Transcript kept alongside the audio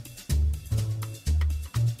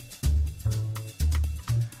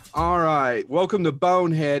All right. Welcome to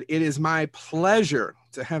Bonehead. It is my pleasure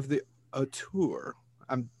to have the auteur.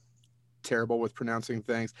 I'm terrible with pronouncing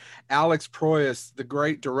things. Alex Proyas, the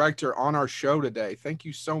great director, on our show today. Thank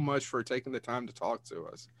you so much for taking the time to talk to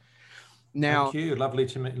us. Thank Now, you. Lovely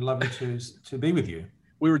to be with you.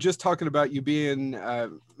 we were just talking about you being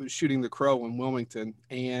shooting The Crow in Wilmington,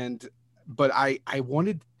 but I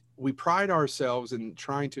wanted, we pride ourselves in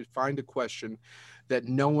trying to find a question that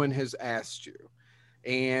no one has asked you.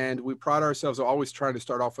 And we pride ourselves on always trying to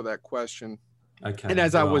start off with that question. Okay. And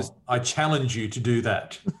as I challenge you to do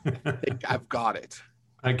that. I've got it.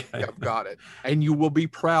 Okay. I've got it. And you will be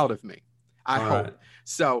proud of me. I hope. Right.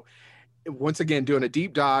 So once again, doing a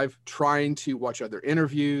deep dive, trying to watch other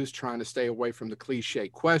interviews, trying to stay away from the cliche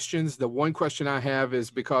questions. The one question I have is,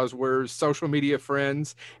 because we're social media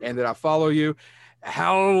friends and that I follow you,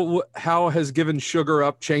 how has giving sugar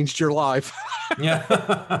up changed your life?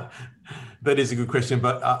 Yeah. That is a good question,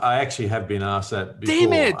 but I actually have been asked that before.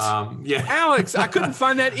 Damn it. Yeah. Alex, I couldn't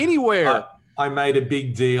find that anywhere. I made a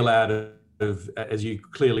big deal out of, as you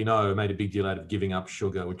clearly know, I made a big deal out of giving up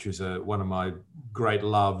sugar, which is one of my great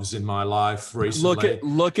loves in my life recently.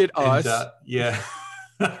 Look at us. Yeah.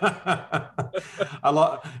 a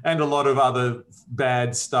lot of other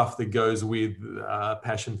bad stuff that goes with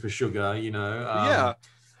passion for sugar, Yeah.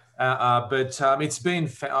 But it's been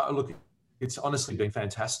look. It's honestly been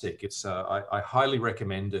fantastic. It's I highly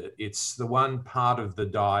recommend it. It's the one part of the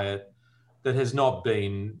diet that has not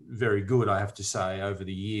been very good, I have to say, over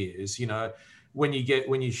the years. When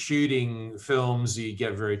you're shooting films, you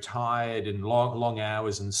get very tired and long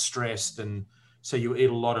hours and stressed, and so you eat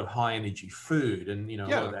a lot of high energy food, and a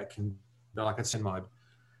lot of that can, like, I send my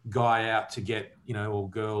guy out to get, or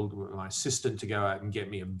girl, my assistant, to go out and get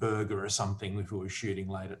me a burger or something if we were shooting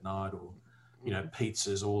late at night, or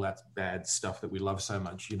pizzas, all that bad stuff that we love so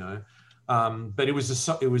much, but it was the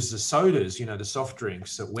sodas, the soft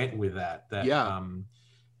drinks that went with that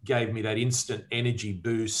gave me that instant energy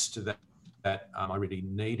boost that I really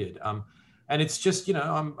needed. And it's just,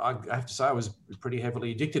 I have to say, I was pretty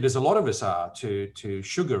heavily addicted, as a lot of us are, to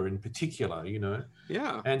sugar in particular,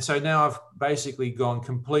 Yeah. And so now I've basically gone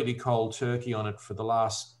completely cold turkey on it for the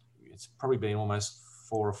last, it's probably been almost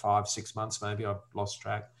 4 or 5, 6 months, maybe. I've lost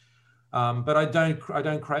track. But I don't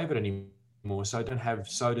crave it anymore. So I don't have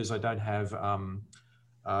sodas. I don't have,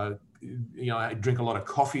 I drink a lot of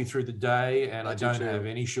coffee through the day, and I don't have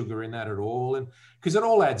any sugar in that at all. And because it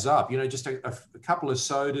all adds up, just a couple of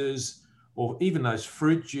sodas, or even those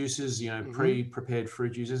fruit juices, pre-prepared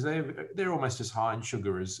fruit juices, they're almost as high in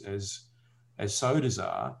sugar as sodas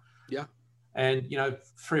are. Yeah. And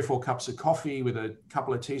 3 or 4 cups of coffee with a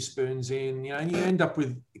couple of teaspoons in, and you end up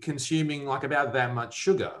with consuming like about that much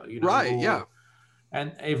sugar, right? Yeah.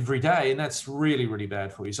 And every day, and that's really, really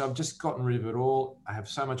bad for you. So I've just gotten rid of it all. I have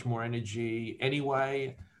so much more energy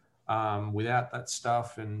anyway, without that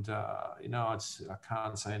stuff. And I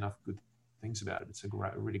can't say enough good things about it. It's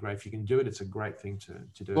really great. If you can do it, it's a great thing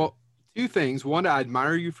to do. Well, 2 things. One, I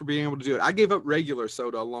admire you for being able to do it. I gave up regular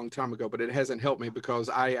soda a long time ago, but it hasn't helped me because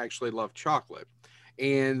I actually love chocolate.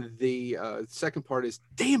 And the second part is,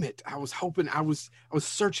 damn it, I was hoping, I was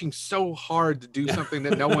searching so hard to do something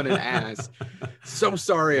that no one had asked. So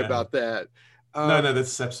sorry about that. No,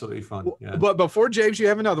 that's absolutely fun. Yeah. But before, James, you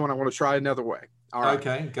have another one. I want to try another way. All right.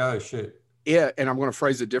 Okay, go, shoot. Yeah, and I'm going to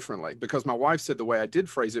phrase it differently, because my wife said the way I did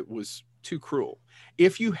phrase it was too cruel.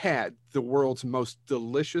 If you had the world's most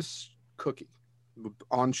delicious cookie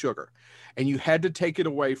on sugar, and you had to take it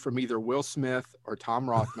away from either Will Smith or Tom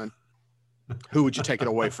Rothman, who would you take it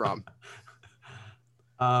away from?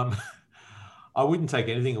 I wouldn't take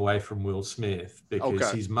anything away from Will Smith,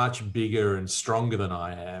 because he's much bigger and stronger than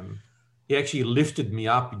I am. He actually lifted me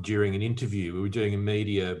up during an interview. We were doing a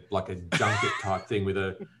media, like a junket type thing with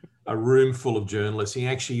a room full of journalists. He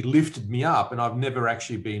actually lifted me up, and I've never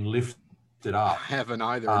actually been lifted up. I haven't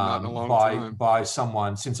either, not in a long time. By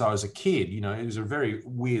someone since I was a kid. It was a very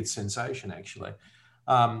weird sensation, actually.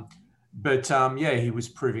 But he was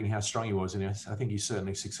proving how strong he was, and I think he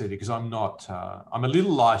certainly succeeded, because I'm not. I'm a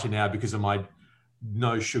little lighter now because of my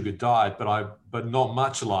no sugar diet, but not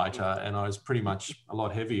much lighter, and I was pretty much a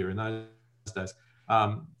lot heavier in those days.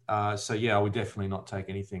 I would definitely not take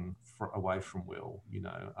anything away from Will.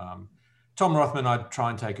 Tom Rothman, I'd try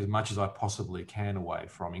and take as much as I possibly can away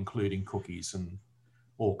from, including cookies and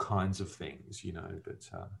all kinds of things. But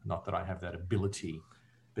not that I have that ability.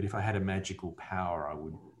 But if I had a magical power, I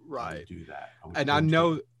would do that.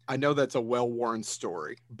 I know that's a well-worn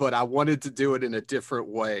story, but I wanted to do it in a different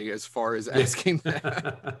way as far as asking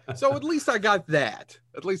that. So at least I got that.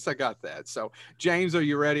 So, James, are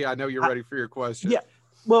you ready? I know you're ready for your question. Yeah.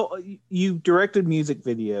 Well, you directed music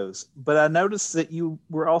videos, but I noticed that you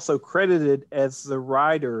were also credited as the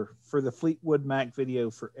writer for the Fleetwood Mac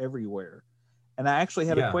video for Everywhere. And I actually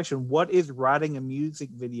had a Yeah. question. What is writing a music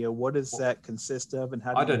video? What does Well, that consist of, and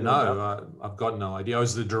how do I you don't go about it? know. I've got no idea. I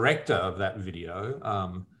was the director of that video,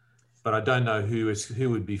 but I don't know who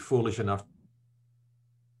would be foolish enough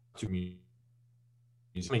to music.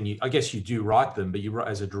 I mean, I guess you do write them, but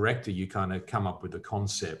as a director, you kind of come up with the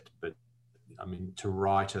concept. But I mean, to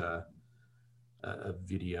write a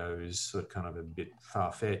video is sort of kind of a bit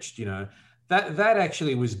far fetched, you know. That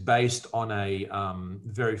actually was based on a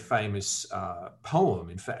very famous poem.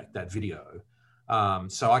 In fact, that video.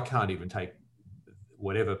 So I can't even take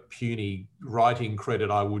whatever puny writing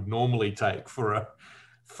credit I would normally take for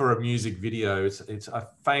a music video. It's a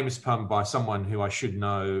famous poem by someone who I should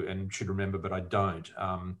know and should remember, but I don't.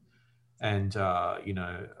 You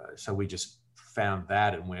know, so we just found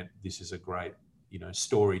that and went, this is a great, you know,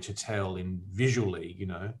 story to tell in visually, you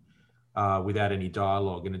know, without any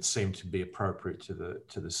dialogue, and it seemed to be appropriate to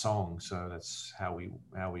the song. So that's how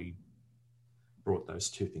we brought those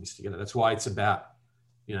two things together. That's why it's about,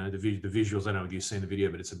 you know, the visuals. I don't know if you've seen the video,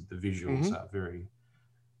 but the visuals are very,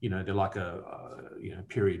 you know, they're like a you know,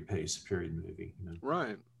 period piece, period movie. You know?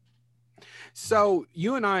 Right. So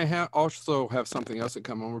you and I also have something else in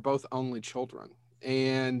common. We're both only children,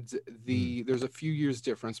 and there's a few years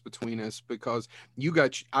difference between us because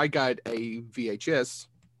I got a VHS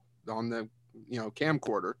on the, you know,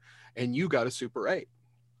 camcorder, and you got a Super 8.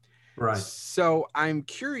 Right. So I'm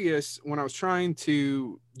curious, when I was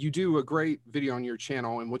you do a great video on your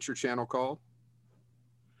channel, and what's your channel called?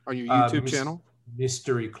 On your YouTube channel?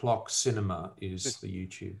 Mystery Clock Cinema is the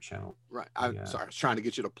YouTube channel. Right. I'm sorry. I was trying to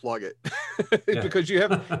get you to plug it because you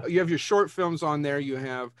have your short films on there. You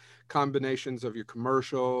have combinations of your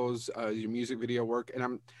commercials, your music video work,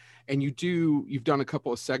 and you've done a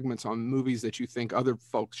couple of segments on movies that you think other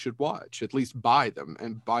folks should watch, at least buy them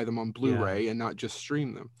on Blu-ray and not just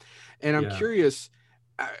stream them. And I'm curious,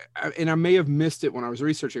 and I may have missed it when I was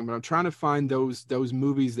researching, but I'm trying to find those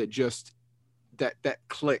movies that just that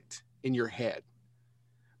clicked in your head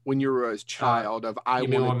when you were a child of I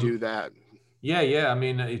want to do that. Yeah. I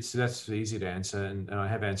mean, that's easy to answer, and I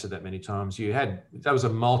have answered that many times. That was a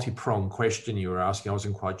multi-pronged question you were asking. I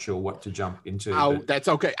wasn't quite sure what to jump into. Oh, that's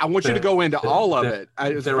okay. I want you to go into all of it.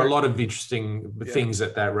 There are a lot of interesting things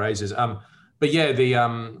that raises. But yeah,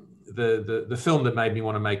 the film that made me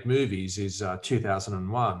want to make movies is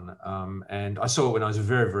 2001, and I saw it when I was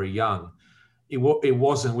very, very young. It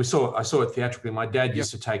wasn't. I saw it theatrically. My dad used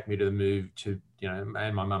to take me to the movie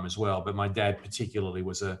and my mum as well. But my dad particularly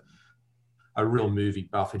was a real movie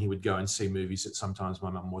buff, and he would go and see movies that sometimes my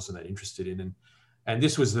mum wasn't that interested in. And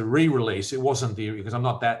this was the re-release. It wasn't because I'm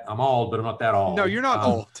old, but I'm not that old. No, you're not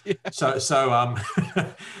old. It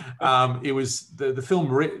was the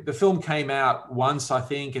film. The film came out once, I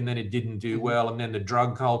think, and then it didn't do well, and then the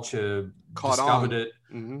drug culture discovered it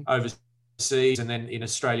overseas, and then in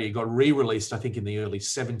Australia it got re-released, I think, in the early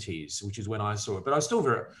 70s, which is when I saw it. But I was still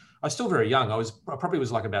very young. I probably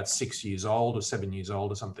was like about 6 years old or 7 years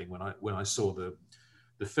old or something when I saw the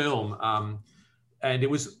film, and it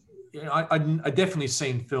was. You know, I'd definitely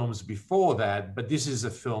seen films before that, but this is a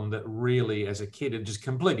film that really, as a kid, it just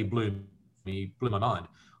completely blew my mind.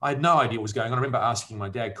 I had no idea what was going on. I remember asking my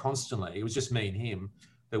dad constantly. It was just me and him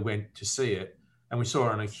that went to see it, and we saw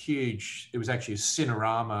it on it was actually a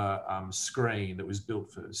Cinerama screen that was built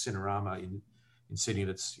for Cinerama in Sydney.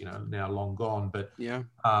 That's, you know, now long gone, but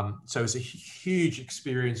so it was a huge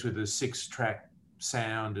experience with a 6-track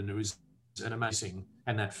sound, and it was an amazing,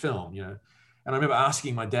 and that film, you know. And I remember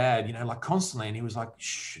asking my dad, you know, like constantly, and he was like,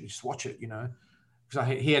 "Shh, just watch it," you know, because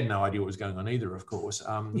he had no idea what was going on either, of course.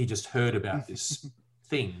 He just heard about this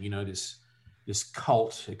thing, you know, this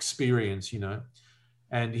cult experience, you know,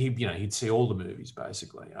 and he'd see all the movies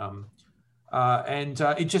basically,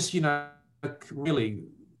 it just, you know, really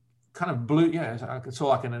kind of blew. Yeah, that's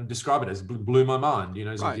all I can describe it as. Blew my mind, you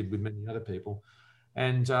know, as it did with many other people,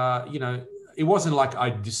 and you know. It wasn't like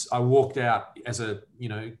I walked out as a, you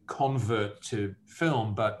know, convert to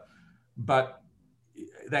film, but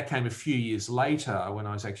that came a few years later when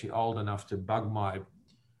I was actually old enough to bug my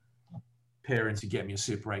parents to get me a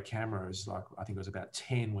Super 8 camera. It was like, I think I was about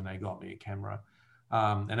 10 when they got me a camera,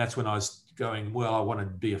 and that's when I was going, well, I want to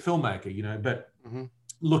be a filmmaker, you know. But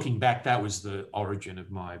looking back, that was the origin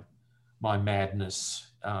of my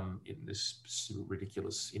madness in this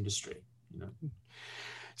ridiculous industry, you know.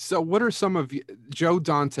 So what are some of Joe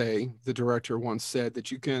Dante, the director, once said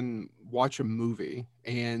that you can watch a movie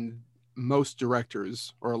and most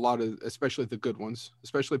directors, or a lot of, especially the good ones,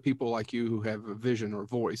 especially people like you who have a vision or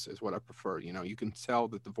voice, is what I prefer. You know, you can tell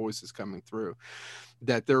that the voice is coming through,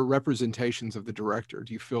 that they're representations of the director.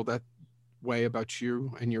 Do you feel that way about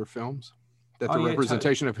you and your films? That the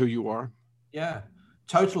representation of who you are? Yeah,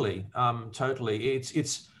 totally. Totally.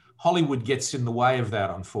 It's Hollywood gets in the way of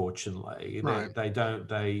that, unfortunately. Right.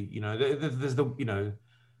 There's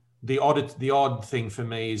the odd thing for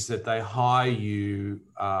me is that they hire you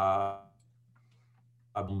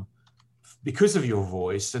because of your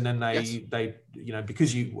voice, and then they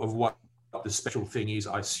because of what the special thing is,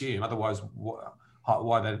 I assume. Otherwise,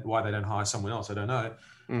 why they don't hire someone else, I don't know.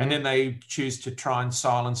 Mm-hmm. And then they choose to try and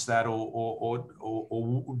silence that or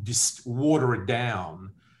just water it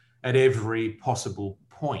down at every possible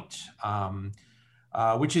point,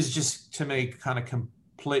 which is just, to me, kind of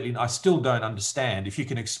completely. I still don't understand. If you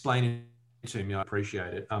can explain it to me, I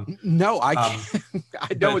appreciate it. No, I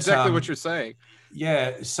know exactly what you're saying.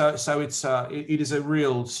 Yeah, so it is a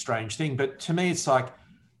real strange thing. But to me, it's like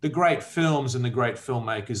the great films and the great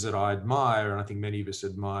filmmakers that I admire, and I think many of us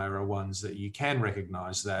admire, are ones that you can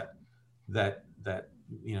recognize that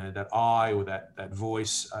eye or that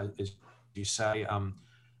voice, as you say.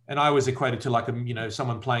 And I always equate it to like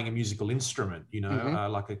someone playing a musical instrument.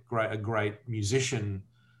 Mm-hmm. Like a great musician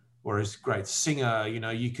or a great singer.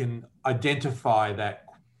 You can identify that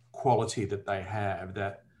quality that they have,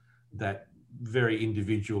 that very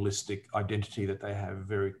individualistic identity that they have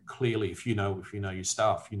very clearly, if you know your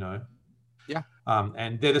stuff. Yeah.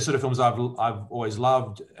 And they're the sort of films I've always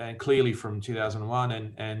loved, and clearly from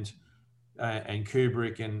 2001 and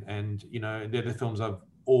Kubrick and they're the films I've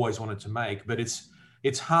always wanted to make. But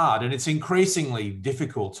it's hard, and it's increasingly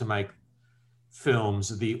difficult to make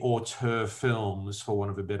films, the auteur films, for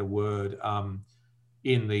want of a better word,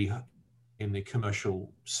 in the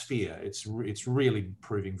commercial sphere. It's really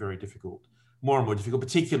proving very difficult, more and more difficult,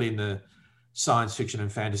 particularly in the science fiction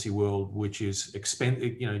and fantasy world, which is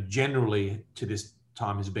generally to this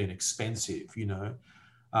time has been expensive.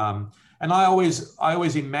 And I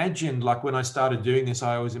always imagined, like when I started doing this,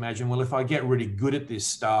 I always imagined, well, if I get really good at this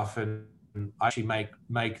stuff and actually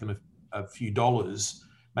make them a few dollars,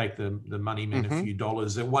 make the money men mm-hmm. a few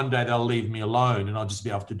dollars, that one day they'll leave me alone and I'll just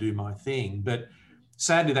be able to do my thing. But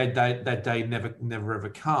sadly, that day never ever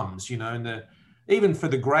comes. And even for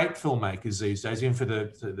the great filmmakers these days, even for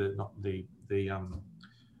the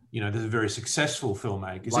very successful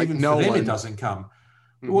filmmakers, like even Nolan. For them it doesn't come.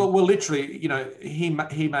 Mm-hmm. Well, literally, he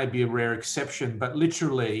may be a rare exception, but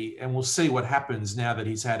literally, and we'll see what happens now that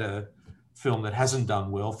he's had a film that hasn't done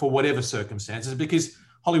well for whatever circumstances, because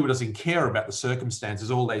Hollywood doesn't care about the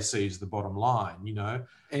circumstances. All they see is the bottom line,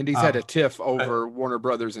 And he's had a tiff over Warner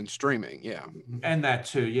Brothers and streaming, yeah. And that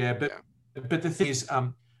too, yeah. But the thing is,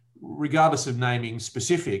 regardless of naming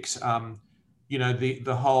specifics,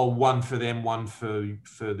 the whole one for them, one for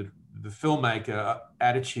the filmmaker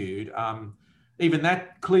attitude, even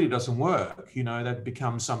that clearly doesn't work. That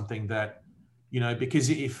becomes something that,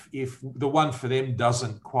 because if the one for them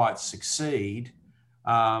doesn't quite succeed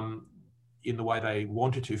in the way they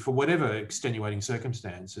wanted to, for whatever extenuating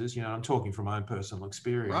circumstances, I'm talking from my own personal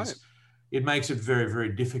experience, right. It makes it very, very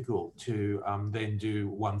difficult to then do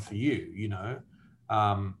one for you,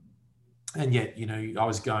 and yet, I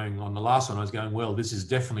was going on the last one, I was going, well, this is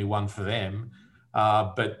definitely one for them.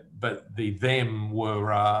 But the them were,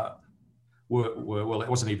 well, it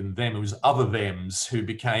wasn't even them, it was other thems who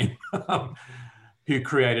became, who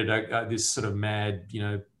created this sort of mad,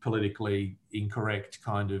 politically incorrect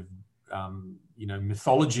kind of,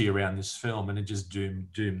 mythology around this film, and it just doomed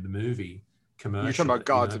the movie commercially. You're talking about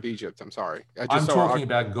Gods of Egypt. I'm sorry. I'm talking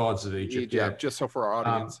about Gods of Egypt. Yeah, just so for our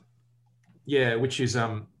audience. Which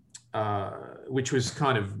was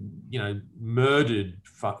kind of murdered,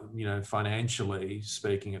 financially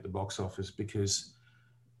speaking, at the box office, because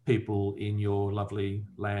people in your lovely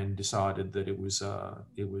land decided that it was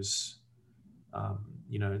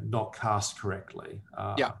not cast correctly.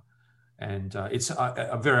 Yeah. And it's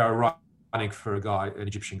a very ironic for an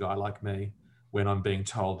Egyptian guy like me, when I'm being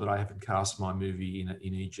told that I haven't cast my movie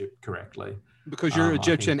in Egypt correctly. Because you're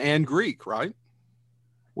Egyptian and Greek, right?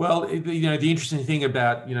 Well, the interesting thing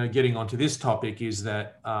about, getting onto this topic is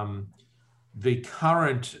that the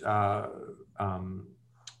current, the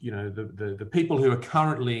people who are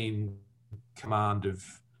currently in command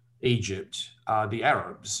of Egypt are the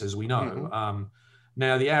Arabs, as we know. Mm-hmm.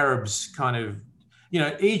 Now, the Arabs kind of,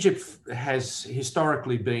 Egypt has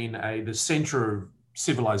historically been the center of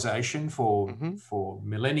civilization for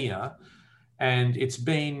millennia, and it's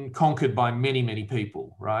been conquered by many, many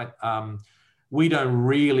people, right? We don't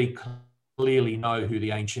really clearly know who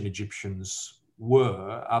the ancient Egyptians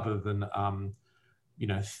were, other than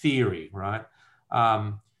theory, right?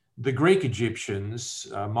 The Greek Egyptians,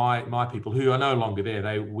 my people who are no longer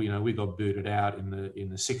there, we got booted out in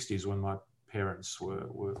the 60s when my parents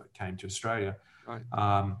came to Australia. Right.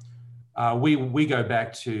 We go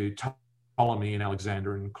back to Ptolemy and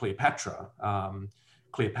Alexander and Cleopatra.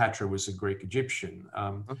 Cleopatra was a Greek Egyptian.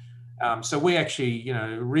 So we actually,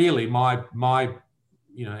 really my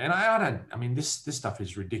and I mean, this stuff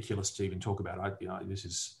is ridiculous to even talk about.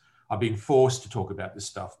 I've been forced to talk about this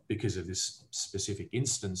stuff because of this specific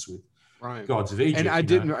instance with Gods of Egypt. And I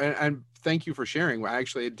didn't, and thank you for sharing. I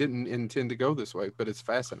actually didn't intend to go this way, but it's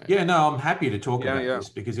fascinating. Yeah, no, I'm happy to talk about this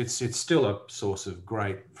because it's still a source of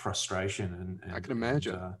great frustration. And I can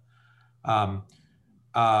imagine.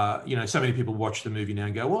 So many people watch the movie now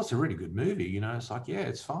and go, well, it's a really good movie. It's like, yeah,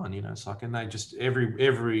 it's fun. It's like, and they just,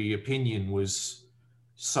 every opinion was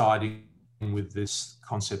siding with this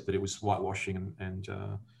concept that it was whitewashing and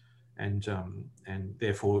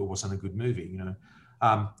therefore it wasn't a good movie,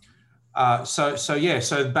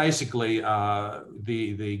 So basically,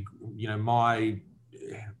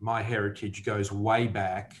 my heritage goes way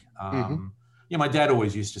back. My dad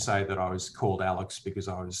always used to say that I was called Alex because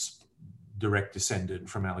I was direct descendant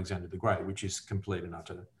from Alexander the Great, which is complete and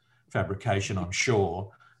utter fabrication, I'm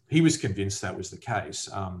sure. He was convinced that was the case.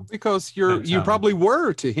 Because you probably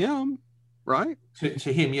were to him, right?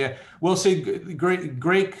 To him, yeah. Well, see,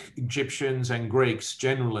 Greek Egyptians and Greeks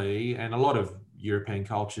generally, and a lot of European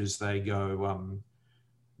cultures, they go,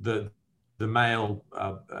 the male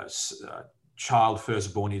child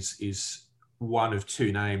firstborn is one of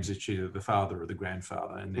two names. It's either the father or the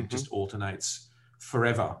grandfather, and it just alternates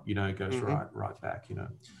forever, it goes right back,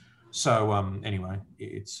 So anyway,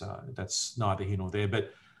 it's that's neither here nor there.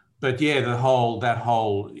 But yeah, that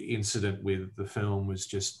whole incident with the film was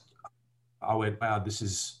just, I went, wow, this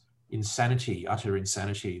is insanity, utter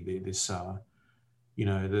insanity.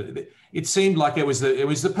 It seemed like it was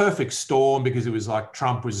the perfect storm because it was like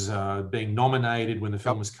Trump was being nominated when the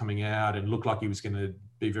film was coming out and looked like he was going to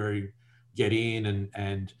be get in,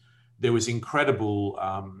 and there was incredible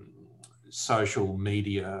social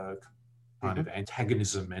media kind of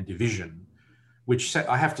antagonism and division, which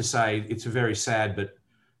I have to say, it's very sad, but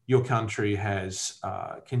your country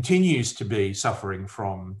continues to be suffering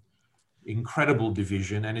from incredible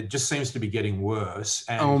division, and it just seems to be getting worse.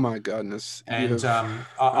 And, oh my goodness! And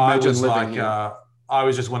I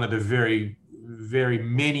was just one of the very, very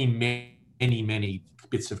many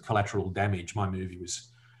bits of collateral damage. My movie was,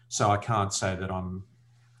 so I can't say that I'm,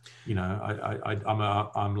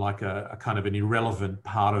 I'm like a kind of an irrelevant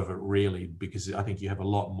part of it, really, because I think you have a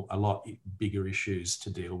lot bigger issues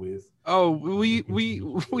to deal with. Oh, we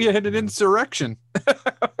had an insurrection.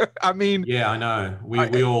 I mean, yeah, I know.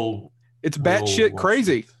 We all. It's batshit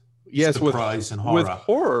crazy. Yes, surprise and horror. With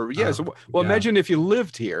horror. Yes. Well, imagine if you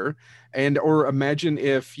lived here, or imagine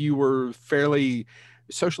if you were fairly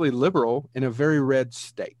socially liberal in a very red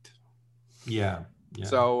state. Yeah. Yeah.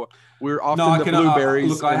 So we're often the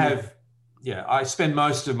blueberries. I spend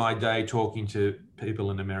most of my day talking to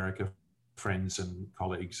people in America, friends and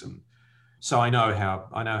colleagues, and so I know how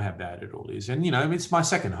bad it all is. And it's my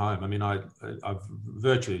second home. I mean, I've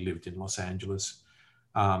virtually lived in Los Angeles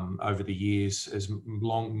over the years,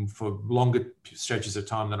 for longer stretches of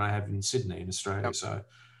time than I have in Sydney in Australia. Yep.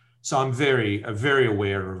 So I'm very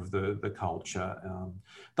aware of the culture.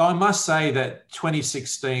 Though I must say that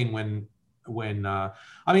 2016, when we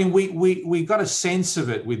got a sense of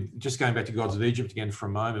it, with just going back to Gods of Egypt again for a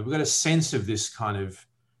moment, we got a sense of this kind of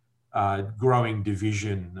growing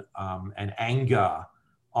division and anger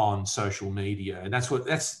on social media, and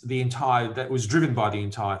that was driven by the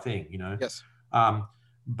entire thing, Yes.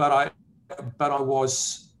 But I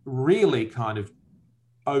was really kind of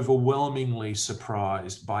overwhelmingly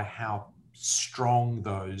surprised by how strong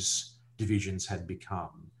those divisions had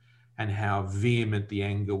become and how vehement the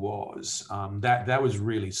anger was. That was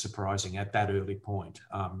really surprising at that early point.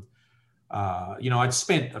 I'd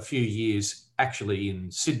spent a few years actually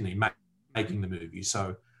in Sydney making the movie,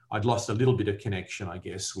 so I'd lost a little bit of connection, I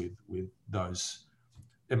guess, with those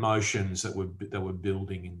emotions that were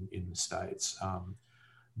building in the States.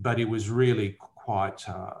 But it was really quite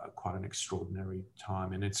an extraordinary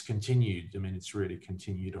time, and it's continued. I mean, it's really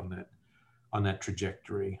continued on that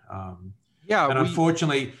trajectory.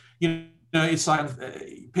 Unfortunately, it's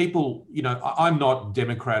like people. I'm not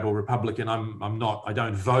Democrat or Republican. I'm not. I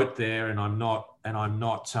don't vote there, and I'm not.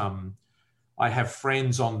 I have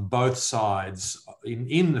friends on both sides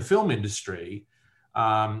in the film industry,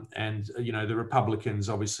 and the Republicans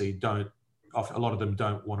obviously don't. A lot of them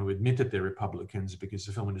don't want to admit that they're Republicans because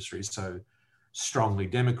the film industry is so strongly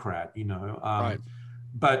Democrat, you know. Right.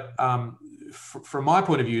 But from my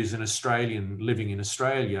point of view as an Australian living in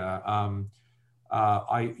Australia,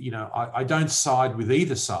 I don't side with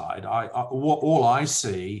either side. All I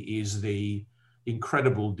see is the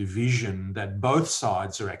incredible division that both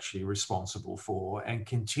sides are actually responsible for, and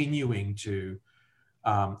continuing to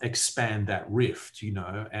expand that rift, you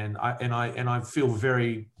know. And I feel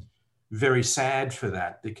very, very sad for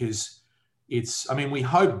that, because we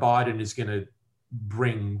hope Biden is going to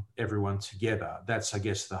bring everyone together. That's, I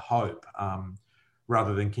guess, the hope,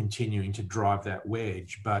 rather than continuing to drive that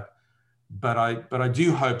wedge. But I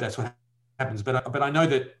do hope that's what happens. But I know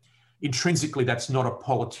that intrinsically that's not a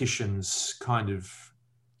politician's kind of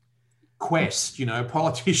quest. You know,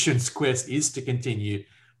 politician's quest is to continue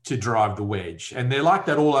to drive the wedge, and they're like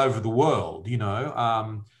that all over the world. You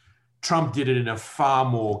know, Trump did it in a far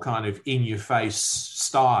more kind of in-your-face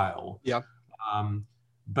style. Yeah.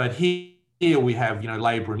 But here we have, you know,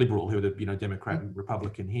 Labor and Liberal, who are the, you know, Democrat and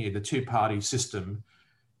Republican here. The two-party system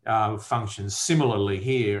functions similarly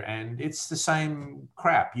here, and it's the same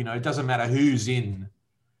crap. You know, it doesn't matter who's in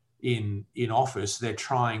office. They're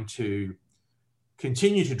trying to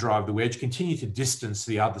continue to drive the wedge, continue to distance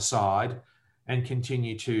the other side, and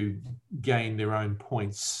continue to gain their own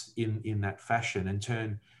points in that fashion,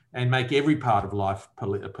 and make every part of life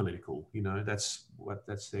political. You know, that's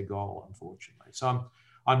their goal, unfortunately. So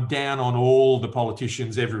I'm down on all the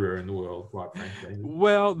politicians everywhere in the world, quite frankly.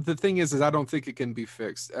 Well, the thing is I don't think it can be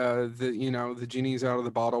fixed. The genie's out of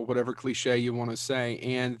the bottle, whatever cliche you want to say.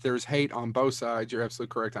 And there's hate on both sides. You're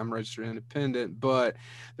absolutely correct. I'm registered independent, but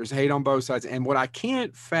there's hate on both sides. And what I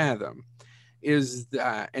can't fathom is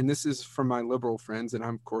that, and this is from my liberal friends, and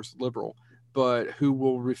I'm of course liberal, but who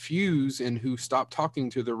will refuse and who stop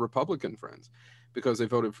talking to their Republican friends because they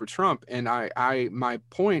voted for Trump. And my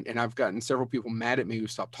point, and I've gotten several people mad at me who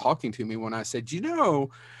stopped talking to me when I said, you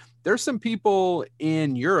know, there's some people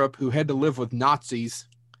in Europe who had to live with Nazis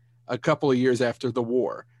a couple of years after the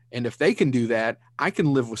war. And if they can do that, I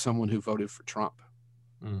can live with someone who voted for Trump.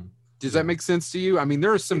 Does that make sense to you? I mean,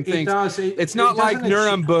 there are some things. It does. It's not like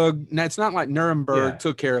Nuremberg. It's not like Nuremberg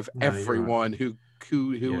took care of everyone right.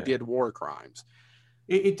 who did war crimes.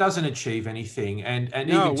 It doesn't achieve anything, and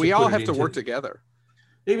no, even we all have to work together.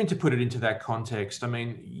 Even to put it into that context, I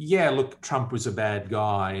mean, yeah, look, Trump was a bad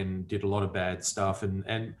guy and did a lot of bad stuff,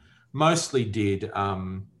 and mostly did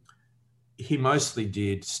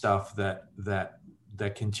stuff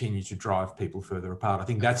that continued to drive people further apart. I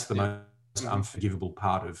think that's the most unforgivable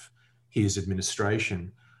part of his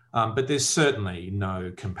administration. But there's certainly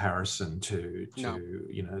no comparison to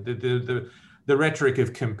you know, the rhetoric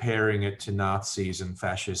of comparing it to Nazis and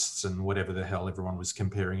fascists and whatever the hell everyone was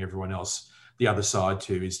comparing everyone else the other side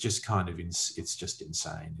to is just kind of it's just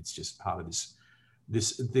insane. It's just part of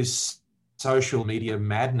this social media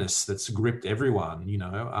madness that's gripped everyone. You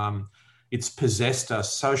know, it's possessed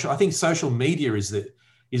us. I think social media is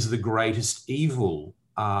the greatest evil.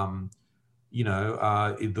 You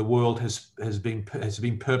know, the world has been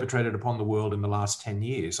perpetrated upon the world in the last 10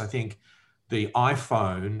 years. I think the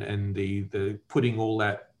iPhone and the putting all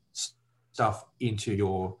that stuff into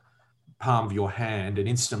your palm of your hand and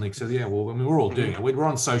instantly so we're all doing it. We're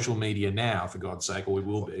on social media now, for God's sake, or we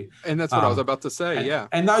will be. And that's what I was about to say.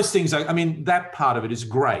 And those things, I mean, that part of it is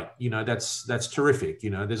great. You know, that's terrific. You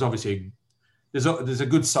know, there's obviously there's a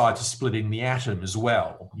good side to splitting the atom as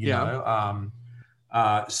well. You know.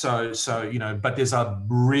 So you know, but there's a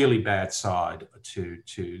really bad side to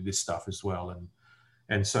this stuff as well,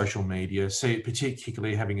 and social media. So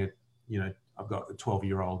particularly having I've got a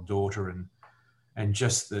 12-year-old daughter, and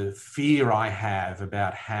just the fear I have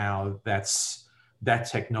about how that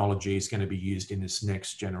technology is going to be used in this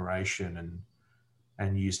next generation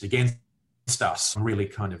and used against us. I'm really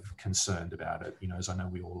kind of concerned about it, you know, as I know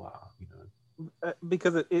we all are, you know.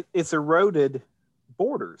 Because it's eroded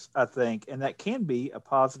borders, I think, and that can be a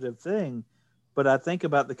positive thing. But I think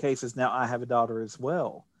about the cases now. I have a daughter as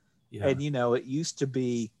well, and you know, it used to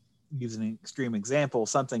be, using an extreme example,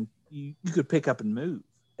 something you could pick up and move,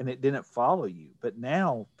 and it didn't follow you. But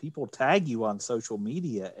now people tag you on social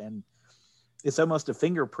media, and it's almost a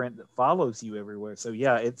fingerprint that follows you everywhere. So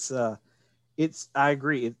yeah, it's I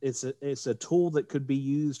agree. It's a tool that could be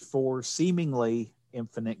used for seemingly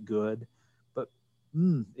infinite good, but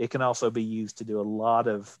it can also be used to do a lot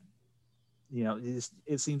of, you know,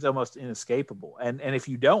 it seems almost inescapable. And if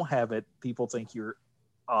you don't have it, people think you're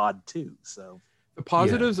odd too. So The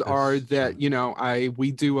positives are that, true.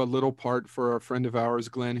 we do a little part for a friend of ours,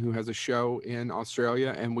 Glenn, who has a show in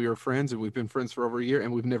Australia, and we are friends, and we've been friends for over a year,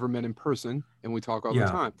 and we've never met in person, and we talk all the Yeah.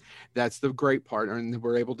 time. That's the great part, and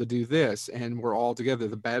we're able to do this, and we're all together.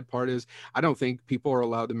 The bad part is I don't think people are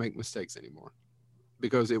allowed to make mistakes anymore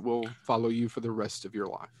because it will follow you for the rest of your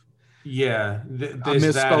life. Yeah, A there's that, and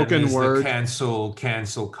misspoken there's word. the cancel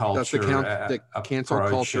That's the culture cancel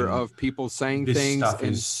approach, culture and of people saying this things, stuff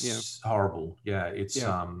and is horrible. Yeah,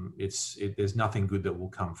 yeah, there's nothing good that will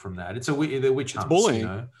come from that. They're witch it's hunts,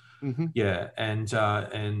 bullying. Mm-hmm. Yeah, and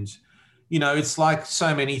it's like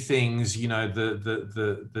so many things.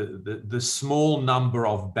 The small number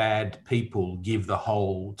of bad people taint the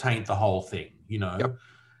whole thing. Yep.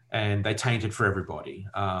 And they taint it for everybody.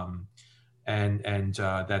 And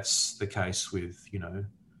that's the case with,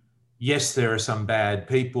 yes, there are some bad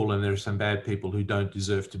people, and there are some bad people who don't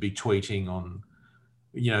deserve to be tweeting on,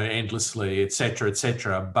 endlessly, et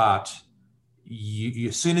cetera, but you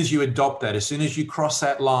as soon as you adopt that, as soon as you cross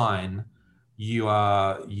that line, you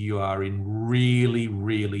are in really,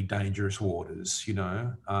 really dangerous waters,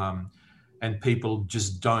 and people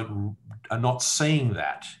just are not seeing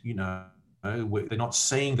that, they're not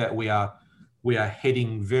seeing that we are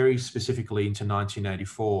heading very specifically into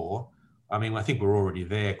 1984. I mean, I think we're already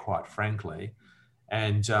there, quite frankly,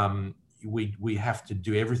 and we have to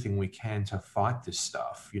do everything we can to fight this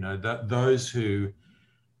stuff. Those who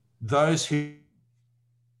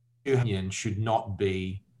should not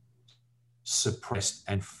be suppressed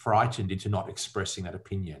and frightened into not expressing that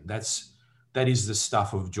opinion. That is the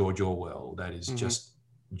stuff of George Orwell. That is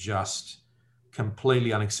just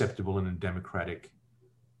completely unacceptable in a democratic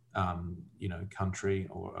country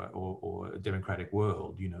or a democratic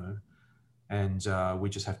world, and we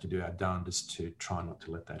just have to do our darndest to try not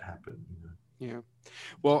to let that happen. Yeah.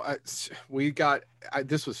 Well,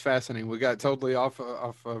 this was fascinating. We got totally off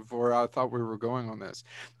of where I thought we were going on this.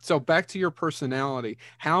 So back to your personality.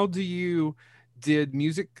 How did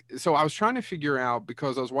music? So I was trying to figure out,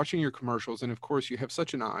 because I was watching your commercials, and of course you have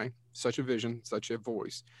such an eye, such a vision, such a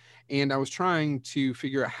voice. And I was trying to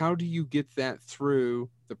figure out, how do you get that through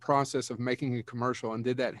the process of making a commercial? And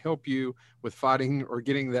did that help you with fighting or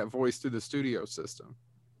getting that voice through the studio system?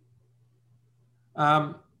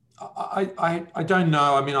 I don't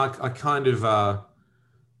know. I mean, I kind of,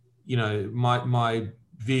 my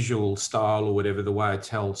visual style, or whatever, the way I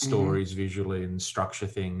tell stories visually and structure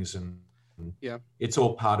things, and it's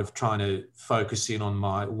all part of trying to focus in on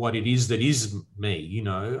what it is that is me,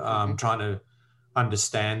 trying to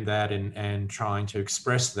understand that and trying to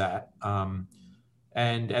express that.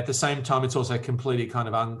 And at the same time, it's also completely kind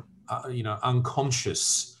of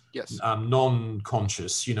unconscious,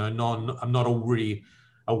 non-conscious, I'm not already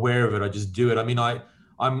aware of it. I just do it. I mean,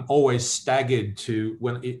 I'm always staggered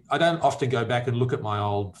I don't often go back and look at my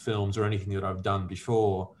old films or anything that I've done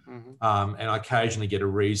before. And I occasionally get a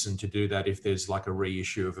reason to do that if there's like a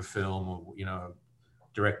reissue of a film, or, a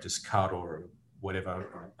director's cut or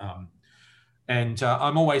whatever. And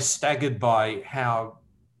I'm always staggered by how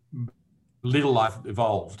little I've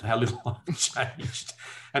evolved, how little I've changed,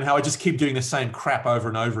 and how I just keep doing the same crap over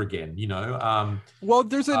and over again, Well,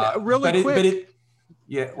 there's a really quick...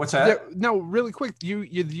 Yeah, what's that? No, really quick. I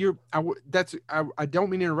don't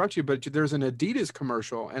mean to interrupt you, but there's an Adidas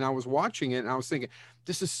commercial, and I was watching it, and I was thinking,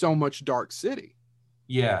 this is so much Dark City.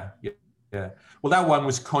 Yeah. Well, that one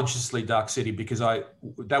was consciously Dark City because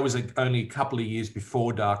that was only a couple of years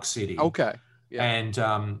before Dark City. Okay. Yeah.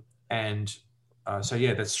 And so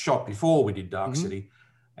that's shot before we did Dark City,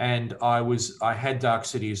 and I had Dark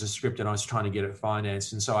City as a script, and I was trying to get it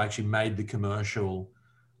financed, and so I actually made the commercial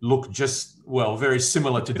look very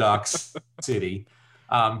similar to Dark City,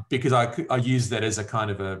 because I used that as a kind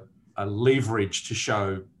of a leverage to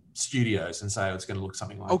show studios and say, it's going to look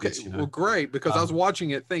something like this. Well, great, because I was watching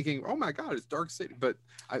it thinking, oh my God, it's Dark City. But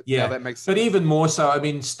that makes sense. But even more so, I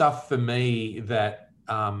mean, stuff for me that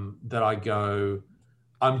I go,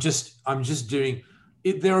 I'm just doing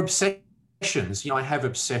it. They're obsessions. I have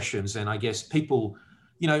obsessions, and I guess people,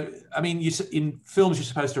 I mean, in films, you're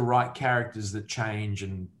supposed to write characters that change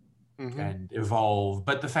and evolve.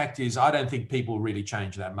 But the fact is, I don't think people really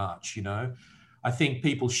change that much. I think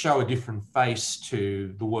people show a different face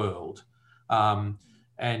to the world. And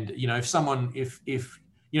if someone, if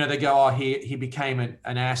they go, oh, he became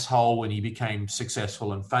an asshole when he became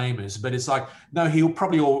successful and famous, but it's like, no, he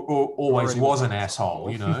probably always was an asshole.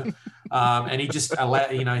 And he just allowed,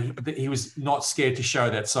 he was not scared to show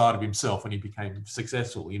that side of himself when he became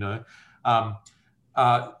successful.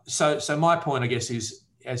 So my point, I guess, is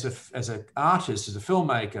as an artist, as a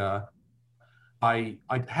filmmaker, I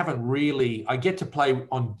haven't really. I get to play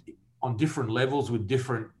on different levels with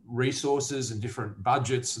different resources and different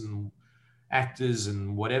budgets and actors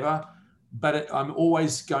and whatever. But I'm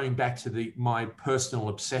always going back to my personal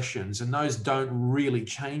obsessions, and those don't really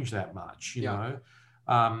change that much, you know.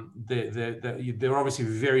 They're obviously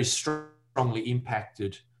very strongly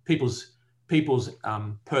impacted. People's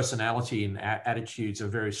personality and attitudes are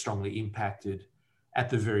very strongly impacted at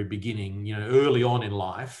the very beginning, you know, early on in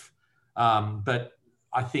life. But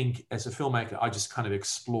I think as a filmmaker, I just kind of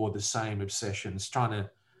explore the same obsessions, trying to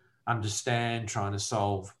understand, trying to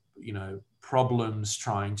solve, you know, problems,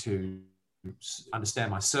 trying to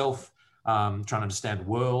understand myself, trying to understand the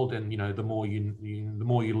world. And, you know, the more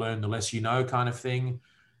you learn, the less you know, kind of thing.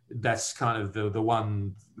 That's kind of the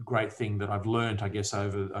one great thing that I've learned, I guess,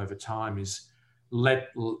 over time is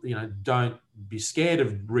don't be scared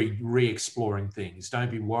of re-exploring things.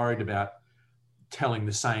 Don't be worried about telling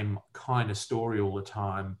the same kind of story all the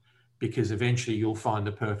time, because eventually you'll find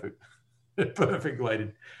the perfect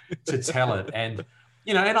way to tell it. And,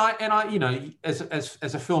 you know, and I, you know, as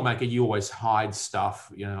a filmmaker, you always hide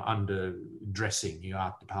stuff, you know, under dressing, your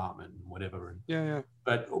art department and whatever. And,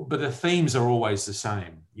 But the themes are always the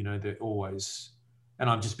same, you know, they're always, and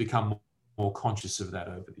I've just become more conscious of that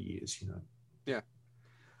over the years, you know. Yeah.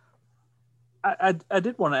 I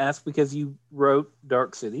did want to ask, because you wrote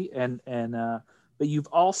Dark City but you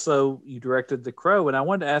directed The Crow, and I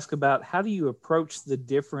wanted to ask about how do you approach the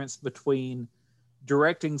difference between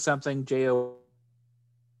directing something,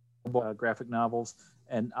 graphic novels,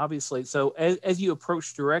 and obviously, so as you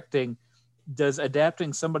approach directing, does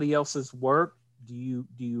adapting somebody else's work, do you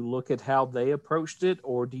look at how they approached it,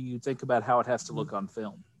 or do you think about how it has to look on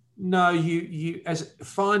film? No, you as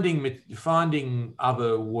finding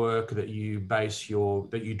other work that you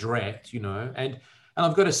direct, you know, and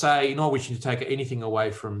I've got to say, not wishing to take anything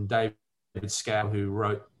away from David Scow, who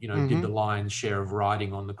wrote, you know, did the lion's share of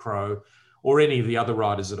writing on The Crow, or any of the other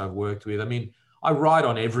writers that I've worked with. I mean, I write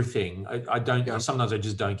on everything. I don't. Yeah. Sometimes I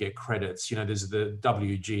just don't get credits. You know, there's the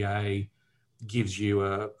WGA gives you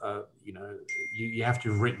you know, you have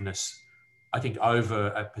to have written this, I think, over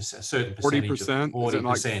a certain percentage. 40%.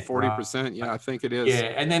 40%. 40%. Right? Yeah, I think it is.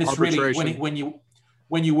 Yeah, and then it's really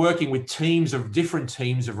when you're working with different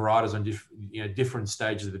teams of writers on different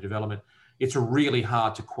stages of the development, it's really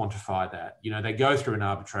hard to quantify that. You know, they go through an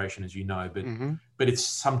arbitration, as you know, but it's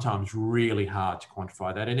sometimes really hard to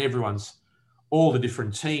quantify that. And all the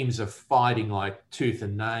different teams are fighting like tooth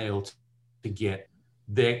and nail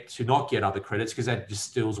to not get other credits, because that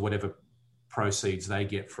distills whatever proceeds they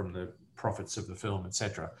get from the profits of the film,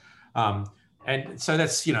 etc. And so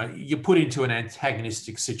that's, you know, you're put into an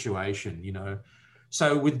antagonistic situation, you know.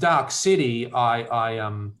 So with Dark City,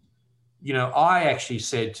 I actually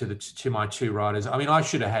said to my two writers, I mean, I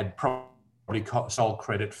should have had probably sole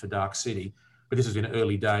credit for Dark City, but this was in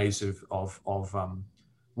early days of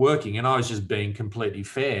working, and I was just being completely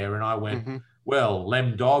fair. And I went, well,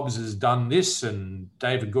 Lem Dobbs has done this and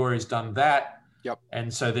David Gory has done that. Yep.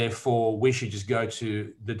 And so therefore we should just go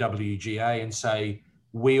to the WGA and say,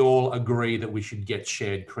 we all agree that we should get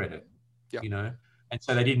shared credit, you know? And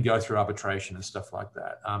so they didn't go through arbitration and stuff like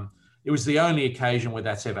that. It was the only occasion where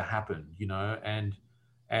that's ever happened, you know, and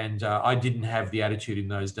I didn't have the attitude in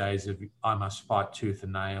those days of I must fight tooth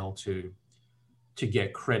and nail to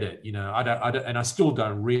get credit, you know. I don't, and I still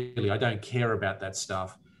don't really. I don't care about that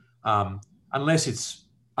stuff unless it's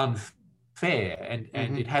unfair, and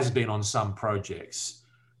it has been on some projects.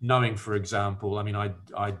 Knowing, for example, I mean,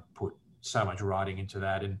 I put so much writing into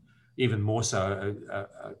that, and even more so,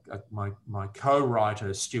 my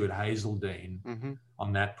co-writer Stuart Hazeldine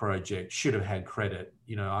on that project should have had credit.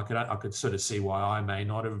 You know, I could sort of see why I may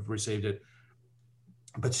not have received it,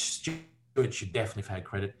 but Stuart should definitely have had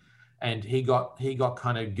credit. And he got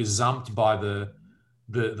kind of gazumped by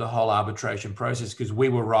the whole arbitration process, because we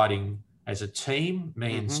were writing as a team,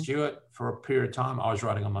 me and Stuart, for a period of time. I was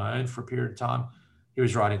writing on my own for a period of time. He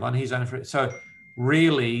was writing on his own. So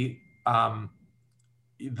really,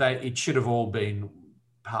 it should have all been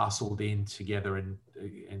parceled in together, and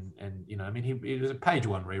you know, I mean, it was a page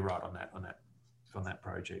one rewrite on that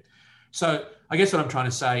project. So I guess what I'm trying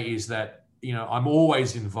to say is that, you know, I'm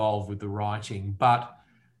always involved with the writing, but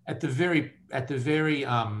at the very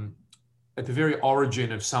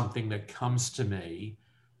origin of something that comes to me,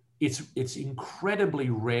 it's incredibly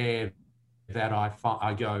rare that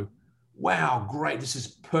I go, wow, great, this is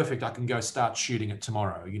perfect, I can go start shooting it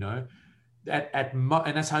tomorrow, you know. And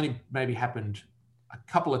that's only maybe happened a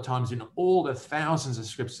couple of times in all the thousands of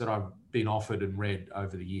scripts that I've been offered and read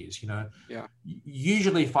over the years, you know. Yeah.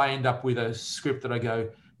 Usually if I end up with a script that I go,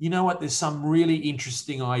 you know what, there's some really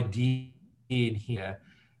interesting idea in here,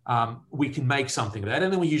 we can make something of that.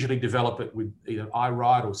 And then we usually develop it with either I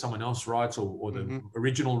write or someone else writes, or the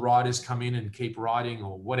original writers come in and keep writing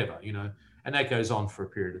or whatever, and that goes on for a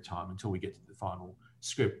period of time until we get to the final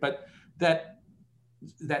script. But that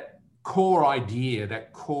core idea,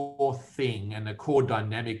 that core thing, and the core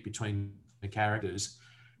dynamic between the characters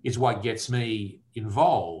is what gets me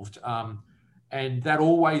involved. And that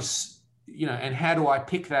always, and how do I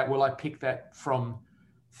pick that? Well, I pick that from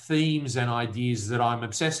themes and ideas that I'm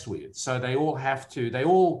obsessed with. So they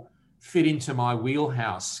all fit into my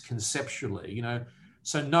wheelhouse conceptually,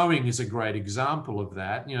 So Knowing is a great example of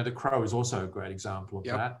that. The Crow is also a great example of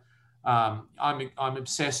that. I'm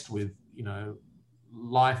obsessed with,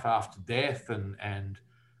 life after death and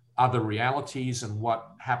other realities and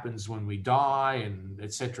what happens when we die, and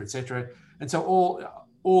et cetera, et cetera. And so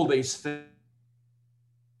all these things,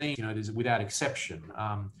 there's without exception.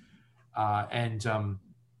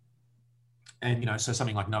 So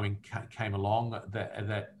something like Knowing came along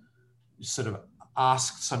that sort of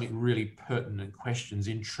asked something really pertinent questions,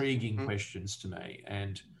 intriguing questions to me,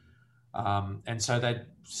 and so that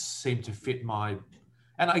seemed to fit my.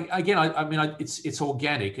 And it's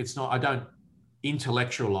organic. It's not. I don't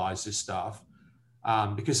intellectualize this stuff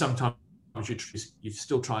because sometimes you're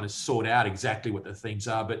still trying to sort out exactly what the things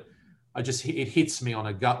are. But it hits me on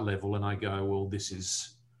a gut level, and I go, well, this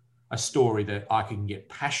is a story that I can get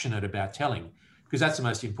passionate about telling, because that's the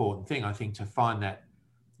most important thing, I think, to find that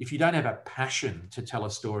if you don't have a passion to tell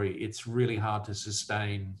a story, it's really hard to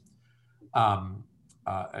sustain an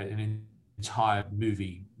entire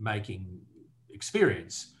movie making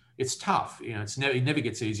experience. It's tough, it never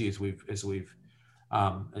gets easy, as we've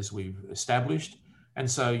established. And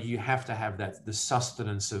so you have to have the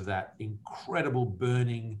sustenance of that incredible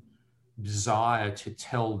burning desire to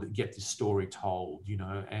get the story told,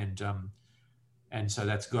 and so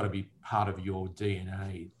that's got to be part of your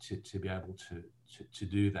DNA to be able to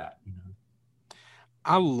do that.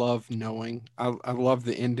 I love Knowing. I love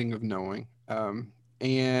the ending of Knowing,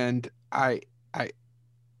 and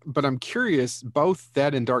but I'm curious, both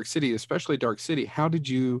that and Dark City, especially Dark City, how did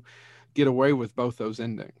you get away with both those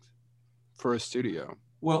endings for a studio?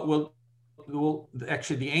 Well,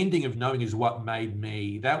 actually, the ending of Knowing is what made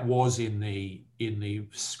me. That was in the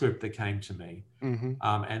script that came to me,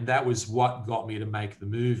 and that was what got me to make the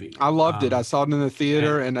movie. I loved it. I saw it in the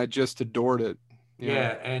theater, and I just adored it.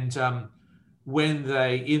 Yeah, and when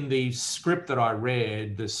in the script that I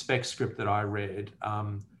read, the spec script that I read,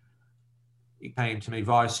 it came to me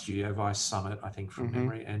via Summit, I think, from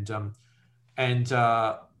memory, and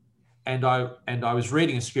I was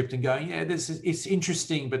reading a script and going, it's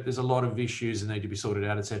interesting, but there's a lot of issues that need to be sorted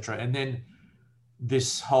out, etc. And then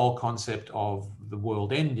this whole concept of the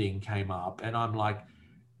world ending came up, and I'm like,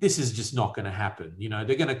 this is just not going to happen.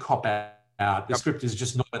 They're going to cop out. The script is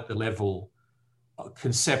just not at the level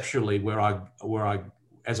conceptually where I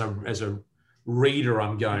as a reader,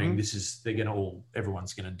 I'm going,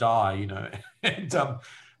 everyone's going to die, and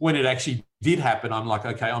when it actually did happen, I'm like,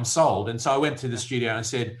 okay, I'm sold. And so I went to the studio and I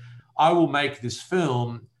said, I will make this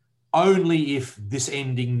film only if this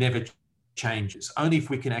ending never changes, only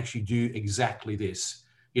if we can actually do exactly this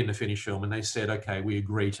in the finished film. And they said, okay, we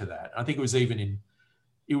agree to that. I think it was even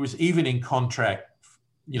in contract,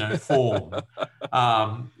 form.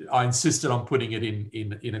 I insisted on putting it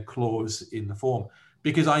in a clause in the form,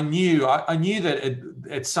 because I knew that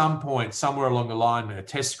at some point, somewhere along the line, a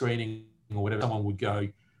test screening or whatever, someone would go,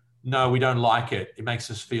 no, we don't like it. It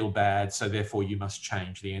makes us feel bad. So therefore you must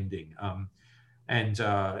change the ending. And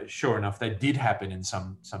sure enough, that did happen in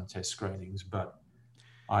some test screenings, but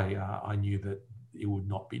I knew that it would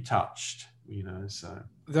not be touched, so.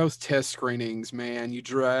 Those test screenings, man, you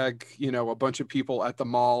drag, a bunch of people at the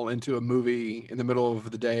mall into a movie in the middle of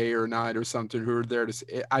the day or night or something who are there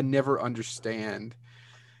I never understand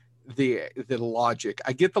the logic.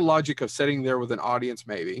 I get the logic of sitting there with an audience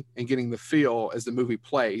maybe and getting the feel as the movie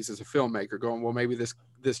plays as a filmmaker, going, well, maybe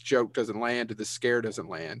this joke doesn't land or this scare doesn't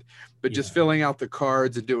land, but just filling out the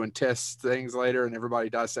cards and doing test things later and everybody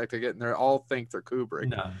dissecting it and they all think they're Kubrick.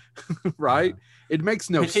 No. Right? No. It makes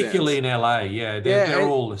no sense. Particularly in LA, they're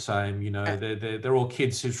all the same, they're all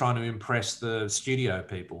kids who are trying to impress the studio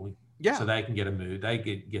people, so they can get a movie, they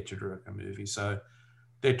get to direct a movie, so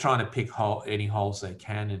they're trying to pick any holes they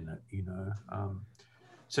can in it,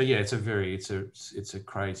 so it's a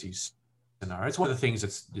crazy scenario. It's one of the things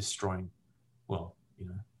that's destroying,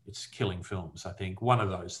 it's killing films, I think, one of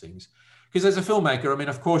those things. Because as a filmmaker, I mean,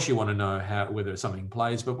 of course you want to know whether something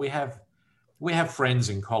plays, but we have friends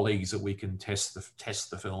and colleagues that we can test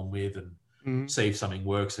the film with and see if something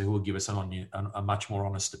works, who will give us a much more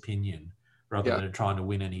honest opinion rather than trying to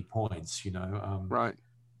win any points, Right.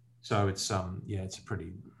 So it's it's a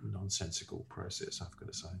pretty nonsensical process, I've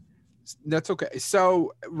got to say. That's okay.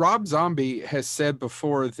 So Rob Zombie has said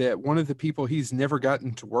before that one of the people he's never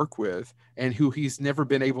gotten to work with and who he's never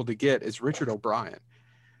been able to get is Richard O'Brien. Right.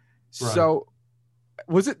 So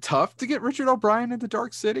was it tough to get Richard O'Brien into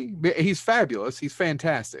Dark City? He's fabulous. He's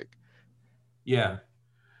fantastic. Yeah.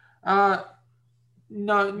 No,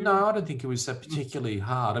 I don't think it was particularly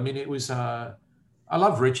hard. I mean, it was, I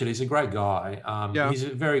love Richard. He's a great guy. He's a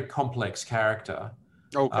very complex character.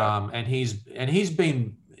 Okay. And he's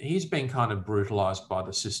been kind of brutalized by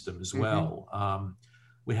the system as well.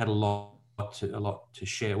 We had a lot to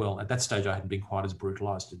share. Well, at that stage, I hadn't been quite as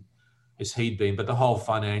brutalized as he'd been, but the whole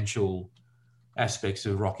financial aspects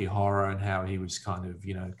of Rocky Horror and how he was kind of,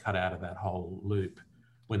 cut out of that whole loop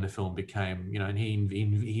when the film became, and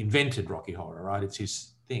he invented Rocky Horror, right? It's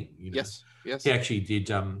his thing. Yes. He actually did.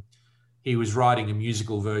 He was writing a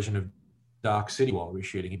musical version of Dark City while we were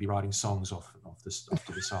shooting. He'd be writing songs off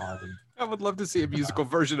to the side. And I would love to see a musical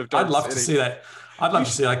version of Dark City. I'd love to see that. I'd love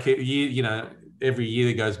to see like every year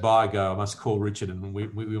that goes by, I must call Richard and we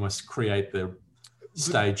must create the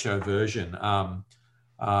stage show version. And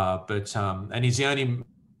he's the only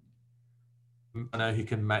I know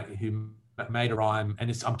who made a rhyme,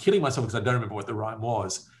 and I'm killing myself because I don't remember what the rhyme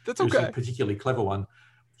was. That's okay. It was a particularly clever one.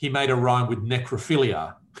 He made a rhyme with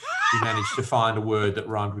necrophilia. He managed to find a word that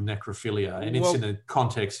rhymed with necrophilia, and it's in the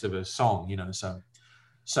context of a song,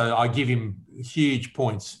 So I give him huge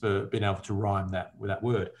points for being able to rhyme that with that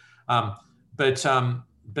word.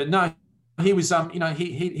 But no, he was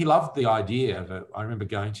he loved the idea of it. I remember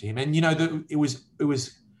going to him, and it was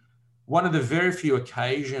one of the very few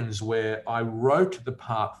occasions where I wrote the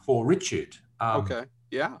part for Richard. Okay.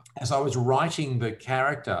 Yeah. As I was writing the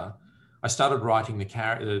character, I started writing the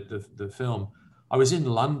character, the film. I was in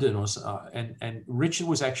London, and Richard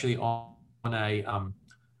was actually on a.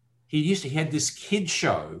 He had this kid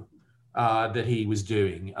show that he was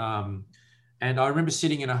doing, and I remember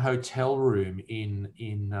sitting in a hotel room in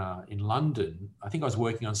London. I think I was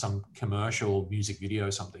working on some commercial music video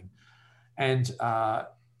or something, and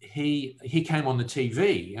he came on the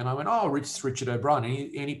TV, and I went, "Oh, it's Richard O'Brien,"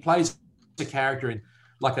 and he plays a character in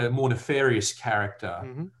like a more nefarious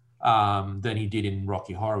character. Than he did in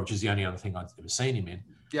Rocky Horror, which is the only other thing I've ever seen him in.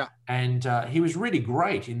 Yeah, and he was really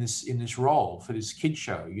great in this role for this kid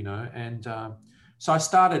show, And so I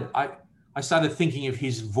started thinking of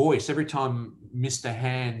his voice every time Mr.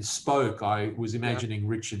 Hand spoke. I was imagining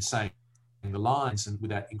Richard saying the lines, and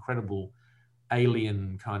with that incredible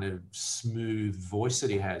alien kind of smooth voice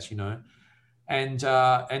that he has, And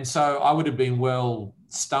so I would have been well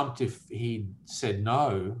stumped if he'd said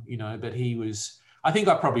no, but he was. I think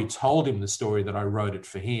I probably told him the story that I wrote it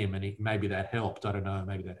for him, and maybe that helped. I don't know.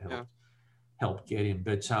 Maybe that helped get him.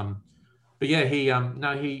 But yeah, he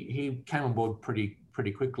came on board pretty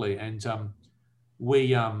quickly, and and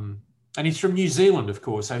he's from New Zealand, of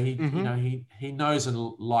course, so he knows and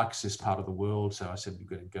likes this part of the world. So I said we're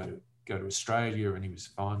going to go to Australia, and he was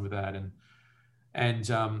fine with that. And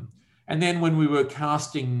then when we were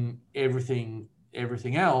casting everything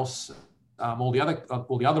else. All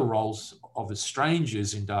the other roles of the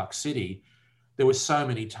strangers in Dark City, there were so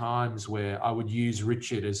many times where I would use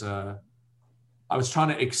Richard I was trying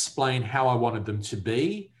to explain how I wanted them to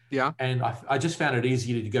be. Yeah. And I just found it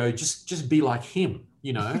easier to go, just be like him,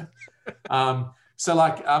 So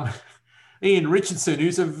like Ian Richardson,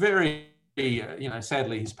 who's a very,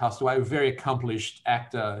 sadly he's passed away, a very accomplished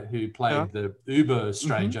actor who played the Uber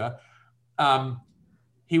stranger.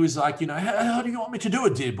 He was like, how do you want me to do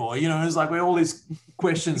it, dear boy? It's like all these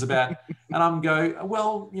questions about, and I'm going,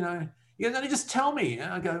 well, just tell me.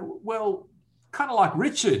 And I go, well, kind of like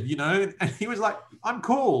Richard, and he was like, I'm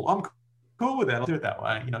cool with that. I'll do it that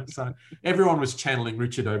way, So everyone was channeling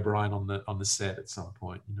Richard O'Brien on the set at some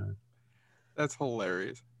point, That's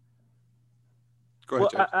hilarious. Go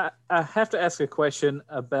ahead, well, I have to ask a question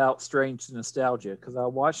about Strange Nostalgia because I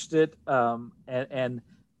watched it, and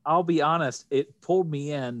I'll be honest, it pulled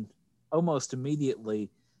me in almost immediately,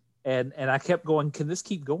 and I kept going, can this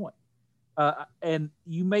keep going? And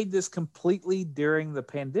you made this completely during the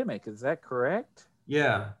pandemic, is that correct?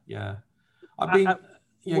 Yeah.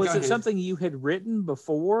 Was it something you had written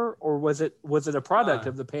before, or was it a product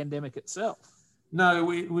of the pandemic itself?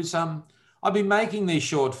 No, it was. I've been making these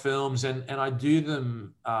short films, and I do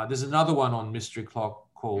them. There's another one on Mystery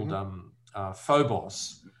Clock called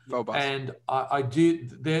Phobos. And I do,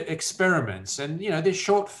 they're experiments, and they're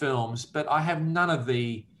short films, but I have none of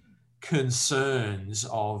the concerns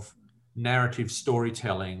of narrative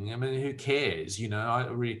storytelling. I mean, who cares?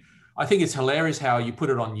 I think it's hilarious how you put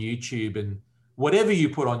it on YouTube, and whatever you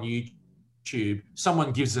put on YouTube,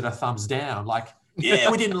 someone gives it a thumbs down, like,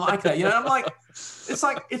 yeah, we didn't like that. You know, I'm like,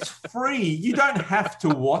 it's free. You don't have to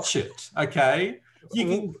watch it. Okay. You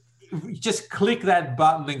can just click that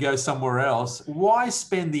button and go somewhere else. Why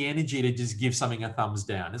spend the energy to just give something a thumbs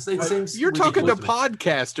down? It seems you're talking to me.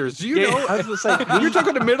 podcasters. You know, I was gonna say, you're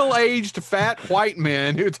talking to middle-aged fat white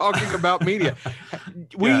men who are talking about media.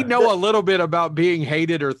 We know a little bit about being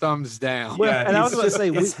hated or thumbs down. Well, and I was going to say,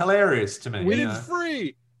 it's hilarious to me. It's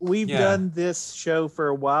free. We've done this show for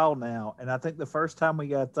a while now, and I think the first time we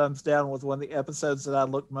got a thumbs down was one of the episodes that I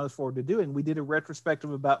looked most forward to doing. We did a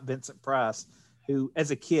retrospective about Vincent Price, who, as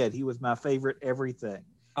a kid, he was my favorite everything.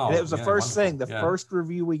 And it was the first thing. The first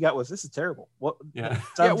review we got was, "This is terrible." What? Yeah.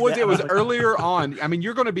 It was earlier on. I mean,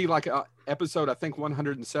 you're going to be like episode, I think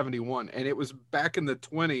 171, and it was back in the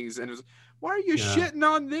 20s, and it was, why are you shitting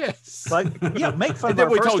on this? Like, make fun. And of then our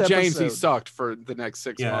we first told James episode. he sucked for the next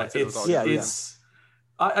 6 months.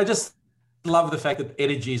 I just love the fact that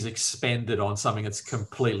energy is expended on something that's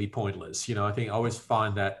completely pointless. You know, I always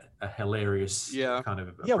find that a hilarious kind of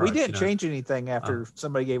approach. Yeah, we didn't change anything after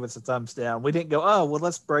somebody gave us a thumbs down. We didn't go, oh, well,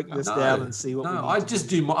 let's break this down and see what we need. I just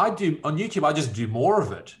do more. I do on YouTube. I just do more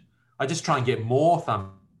of it. I just try and get more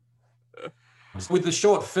thumbs. With the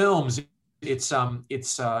short films, it's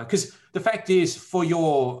because the fact is, for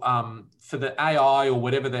the AI or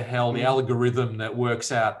whatever the hell, the algorithm that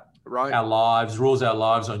works out our lives, rules our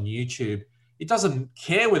lives on YouTube, it doesn't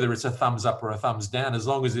care whether it's a thumbs up or a thumbs down, as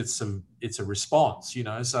long as it's a response, you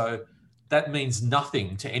know. So that means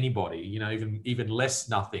nothing to anybody, you know, even less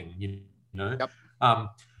nothing, you know. Yep.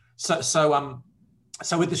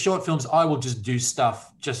 So with the short films, I will just do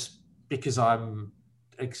stuff just because I'm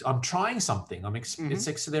trying something.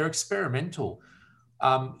 They're experimental.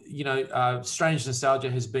 You know, Strange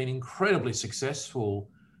Nostalgia has been incredibly successful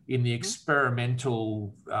in the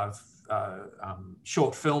experimental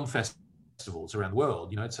short film festivals around the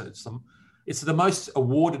world. You know, it's the most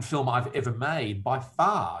awarded film I've ever made by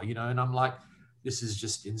far, you know, and I'm like, this is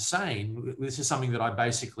just insane. This is something that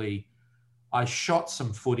I shot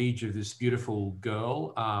some footage of this beautiful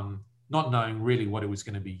girl, not knowing really what it was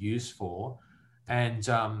going to be used for. And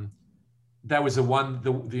that was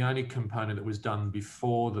the only component that was done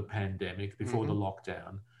before the pandemic, before the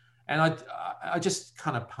lockdown. And I just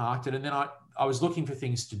kind of parked it. And then I was looking for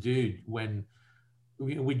things to do when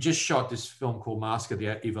we just shot this film called Mask of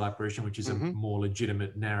the Evil Apparition, which is a more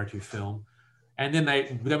legitimate narrative film. And then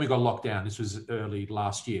we got locked down. This was early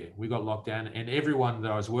last year. We got locked down, and everyone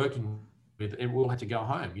that I was working with, we all had to go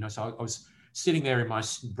home. You know, so I was sitting there in my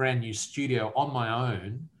brand new studio on my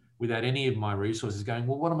own without any of my resources, going,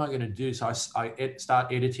 well, what am I going to do? So I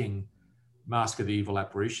start editing Mask of the Evil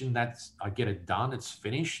Apparition. I get it done. It's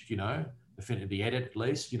finished, you know, the edit at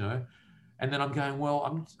least, you know. And then I'm going,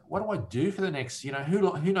 well, what do I do for the next, you know,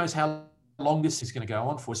 who knows how long this is going to go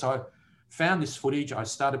on for? So I found this footage. I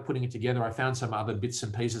started putting it together. I found some other bits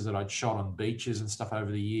and pieces that I'd shot on beaches and stuff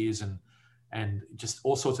over the years, and just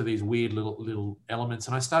all sorts of these weird little elements.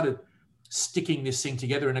 And I started sticking this thing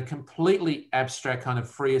together in a completely abstract kind of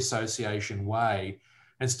free association way,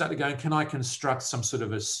 and started going, can I construct some sort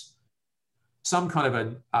of some kind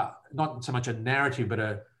of not so much a narrative, but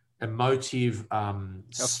a emotive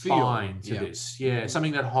spine to this. Yeah,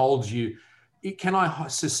 something that holds you. Can I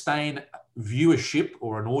sustain viewership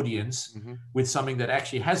or an audience with something that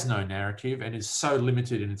actually has no narrative and is so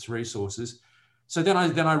limited in its resources? So then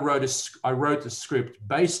I wrote the script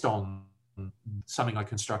based on something I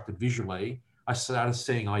constructed visually. I started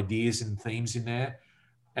seeing ideas and themes in there,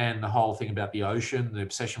 and the whole thing about the ocean, the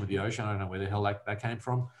obsession with the ocean. I don't know where the hell that came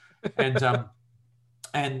from.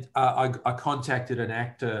 And I contacted an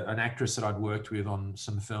actress that I'd worked with on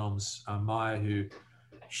some films, Maya, who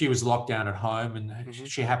she was locked down at home, and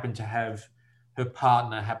she happened to have, her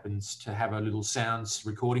partner happens to have a little sounds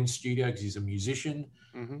recording studio because he's a musician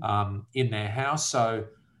in their house. So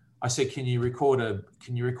I said, can you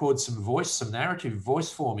record some narrative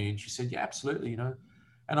voice for me? And she said, yeah, absolutely, you know.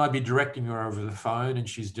 And I'd be directing her over the phone, and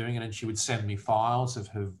she's doing it, and she would send me files of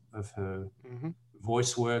her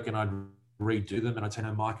voice work, and I'd redo them, and I'd say,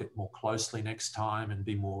 no, mic it more closely next time and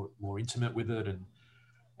be more intimate with it.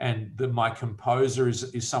 And my composer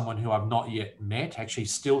is someone who I've not yet met, actually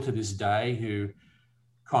still to this day, who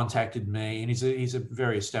contacted me, and he's a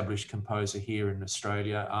very established composer here in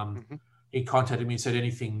Australia. He contacted me and said,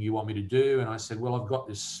 anything you want me to do? And I said, well, I've got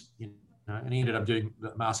this, you know, and he ended up doing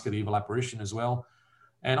the Mask of the Evil Apparition as well.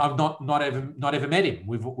 And I've not ever met him.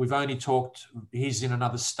 We've only talked. He's in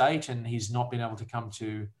another state, and he's not been able to come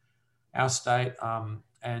to our state.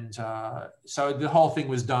 So the whole thing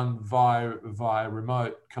was done via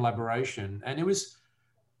remote collaboration, and it was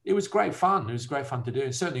great fun. It was great fun to do.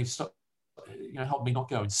 It certainly helped me not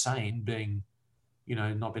go insane, being,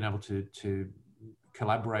 not being able to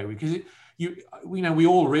collaborate with, because we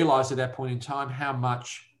all realized at that point in time how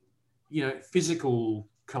much, physical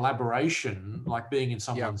collaboration, like being in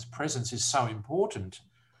someone's presence, is so important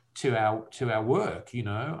to our work.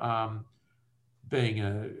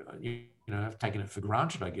 I've taken it for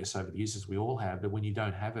granted, I guess, over the years, as we all have. But when you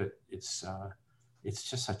don't have it, it's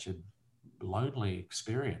just such a lonely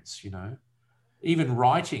experience. Even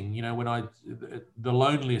writing, the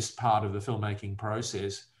loneliest part of the filmmaking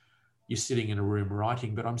process, you're sitting in a room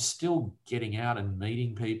writing, but I'm still getting out and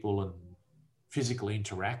meeting people and physically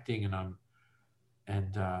interacting,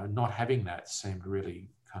 and not having that seemed really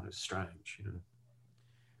kind of strange.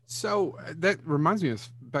 So that reminds me of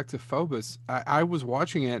back to Phobos. I was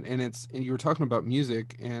watching it, and you were talking about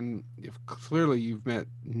music, and clearly you've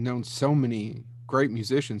known so many great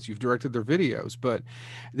musicians. You've directed their videos, but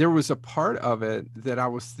there was a part of it that I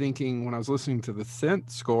was thinking when I was listening to the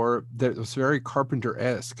synth score that was very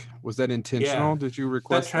Carpenter-esque. Was that intentional? Yeah. Did you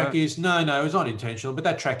request that? No, it was not intentional, but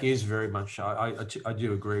that track is very much, I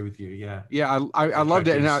do agree with you. Yeah. Yeah. I loved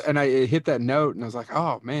it. And I hit that note and I was like,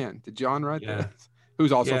 oh man, did John write that?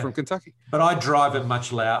 Who's also from Kentucky. But I drive it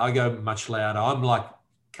much louder. I go much louder. I'm like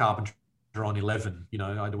Carpenter on 11,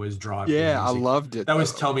 I'd always drive. Yeah, I loved it. They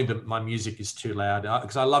always tell me that my music is too loud,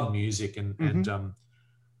 because I love music, and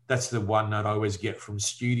that's the one note I always get from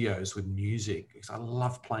studios with music, because I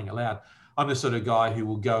love playing it loud. I'm the sort of guy who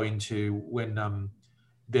will go into when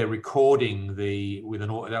they're recording when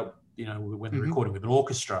they're recording with an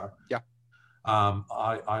orchestra. Yeah.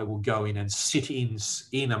 I will go in and sit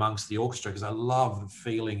in amongst the orchestra, because I love the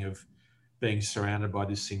feeling of being surrounded by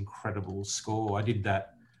this incredible score. I did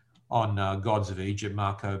that on Gods of Egypt.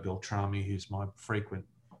 Marco Beltrami, who's my frequent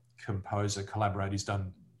composer, collaborator. He's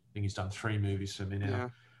done 3 movies for me now.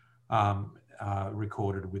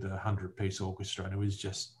 Recorded with a 100-piece orchestra, and it was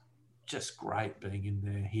just great being in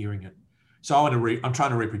there, hearing it. So I'm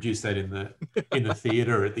trying to reproduce that in the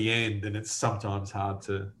theatre at the end, and it's sometimes hard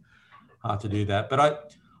to do that.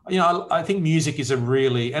 But I think music is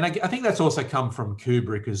and I think that's also come from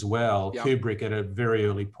Kubrick as well. Yep. Kubrick at a very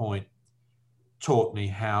early point taught me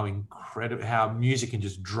how music can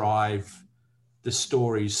just drive the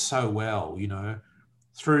stories so well,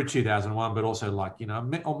 through 2001, but also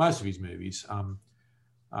most of his movies.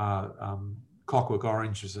 Clockwork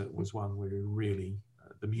Orange was one where really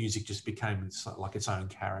the music just became like its own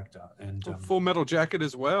character. And Full Metal Jacket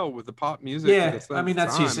as well, with the pop music. Yeah,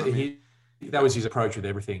 that was his approach with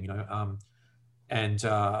everything, I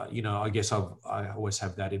guess I always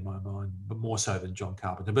have that in my mind, but more so than John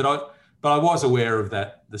Carpenter. But I was aware of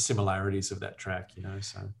the similarities of that track,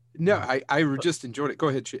 So no, I just enjoyed it. Go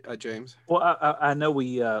ahead, James. Well, I know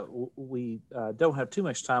we don't have too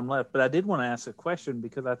much time left, but I did want to ask a question,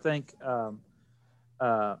 because I think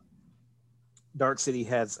Dark City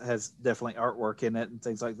has definitely artwork in it and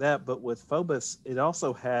things like that. But with Phobos, it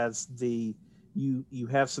also has you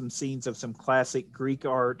have some scenes of some classic Greek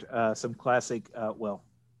art, some classic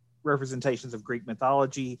representations of Greek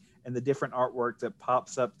mythology, and the different artwork that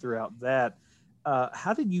pops up throughout that.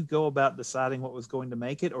 How did you go about deciding what was going to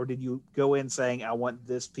make it? Or did you go in saying, I want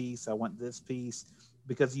this piece,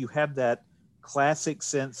 because you have that classic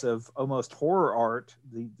sense of almost horror art,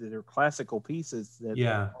 that are classical pieces that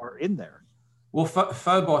are in there? Well,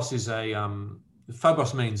 Phobos is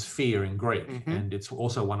Phobos means fear in Greek, and it's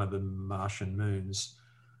also one of the Martian moons.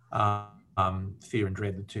 Fear and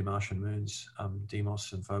Dread, the 2 Martian moons,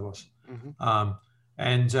 Deimos and Phobos. So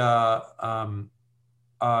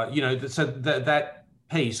that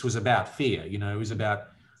piece was about fear. It was about,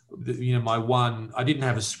 I didn't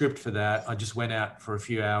have a script for that. I just went out for a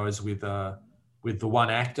few hours with the one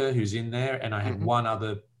actor who's in there, and I had one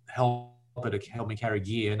other helper to help me carry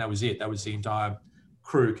gear, and that was it. That was the entire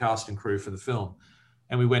cast and crew for the film.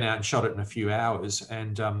 And we went out and shot it in a few hours.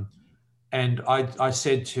 And I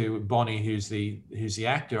said to Bonnie, who's the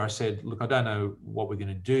actor, I said, look, I don't know what we're going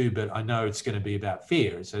to do, but I know it's going to be about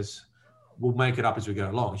fear. It says, we'll make it up as we go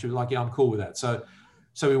along. She was like, yeah, I'm cool with that. So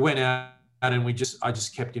we went out and I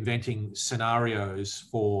just kept inventing scenarios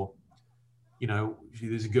for,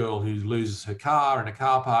 there's a girl who loses her car in a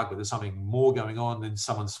car park, but there's something more going on, then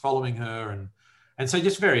someone's following her. And so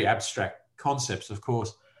just very abstract concepts, of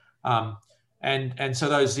course. And so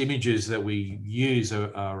those images that we use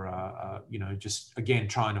are just, again,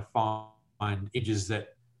 trying to find images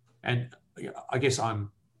that, and I guess I'm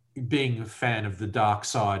being a fan of the dark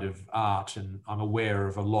side of art, and I'm aware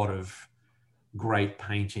of a lot of great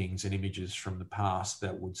paintings and images from the past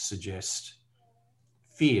that would suggest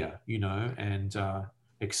fear, and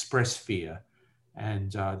express fear.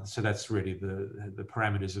 And so that's really the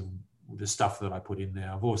parameters of the stuff that I put in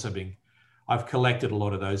there. I've collected a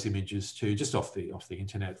lot of those images too, just off the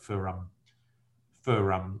internet for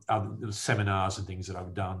other seminars and things that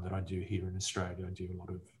I've done that I do here in Australia. I do a lot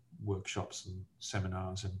of workshops and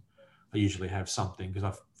seminars, and I usually have something because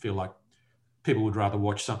I feel like people would rather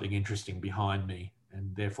watch something interesting behind me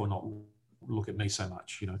and therefore not look at me so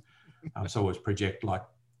much, you know. So I always project like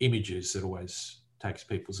images that always takes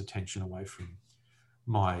people's attention away from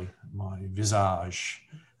my visage,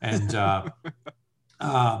 and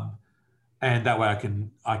and that way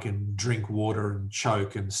I can drink water and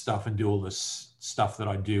choke and stuff and do all this stuff that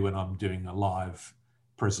I do when I'm doing a live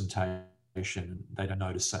presentation. And they don't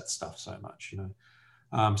notice that stuff so much, you know.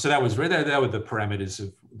 So that were the parameters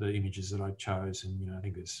of the images that I chose. And, you know, I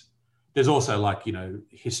think there's also like, you know,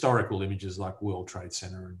 historical images like World Trade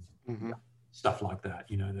Center and stuff like that,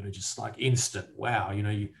 you know, that are just like instant. Wow. You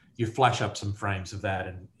know, you flash up some frames of that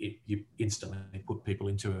and you instantly put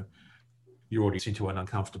people your audience into an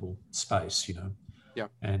uncomfortable space, you know? Yeah.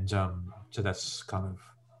 And so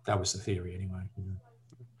that was the theory anyway. You know?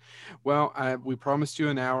 Well, we promised you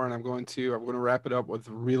an hour, and I'm going to wrap it up with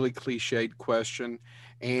a really cliched question.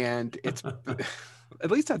 And it's,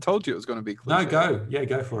 at least I told you it was going to be cliche. No,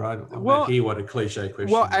 go for it. I want to hear what a cliche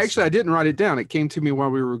question well, is. actually, I didn't write it down. It came to me while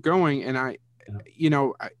we were going, and you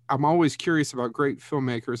know, I'm always curious about great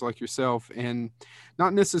filmmakers like yourself, and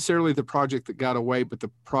not necessarily the project that got away, but the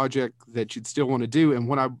project that you'd still want to do. And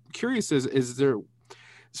what I'm curious is there,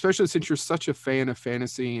 especially since you're such a fan of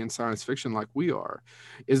fantasy and science fiction like we are,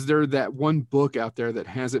 is there that one book out there that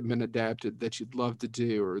hasn't been adapted that you'd love to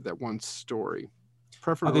do, or that one story?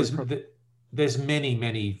 Preferably. There's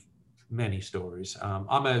many stories.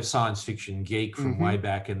 I'm a science fiction geek from way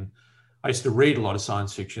back, and I used to read a lot of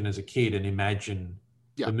science fiction as a kid and imagine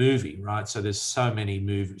the movie, right? So there's so many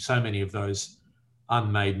of those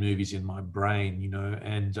unmade movies in my brain, you know,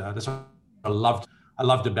 and that's what I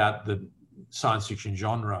loved about the science fiction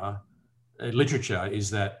genre literature,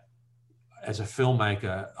 is that as a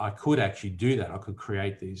filmmaker, I could actually do that. I could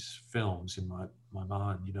create these films in my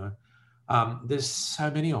mind, you know. There's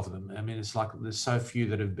so many of them. I mean, it's like there's so few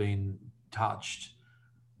that have been touched.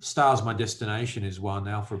 Stars My Destination is one,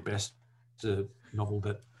 Alfred Best novel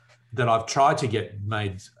that I've tried to get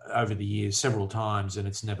made over the years several times, and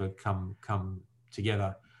it's never come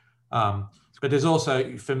together. But there's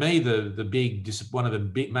also, for me, one of the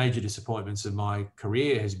big major disappointments of my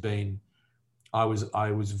career has been I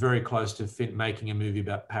was very close to making a movie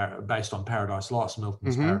based on Paradise Lost,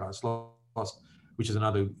 Milton's Paradise Lost, which is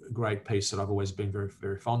another great piece that I've always been very,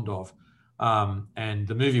 very fond of. And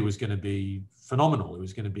the movie was going to be phenomenal. It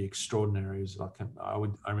was going to be extraordinary. It was like I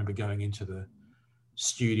remember going into the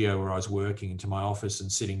studio where I was working, into my office, and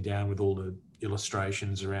sitting down with all the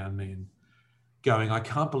illustrations around me and going, I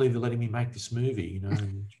can't believe they're letting me make this movie, you know.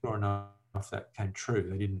 And sure enough, that came true.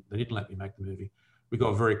 They didn't let me make the movie. We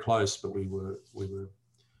got very close, but we were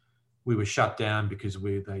shut down because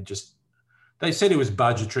they said it was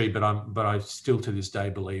budgetary, but I still to this day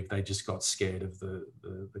believe they just got scared of the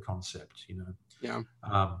concept, you know. Yeah.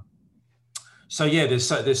 So yeah,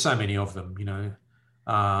 there's so many of them, you know.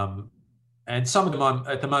 And some of them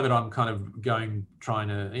at the moment I'm kind of trying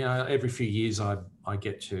to, you know, every few years I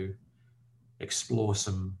get to explore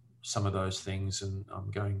some of those things, and I'm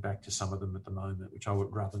going back to some of them at the moment, which I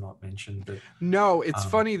would rather not mention. But no, it's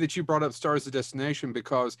funny that you brought up Stars of Destination,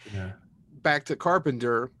 because back to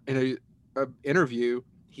Carpenter, in a interview,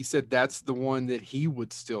 he said that's the one that he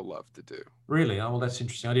would still love to do. Really? Oh, well, that's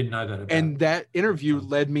interesting. I didn't know that about And that interview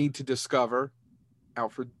led me to discover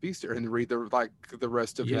Alfred Bester and read the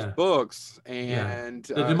rest of his books. And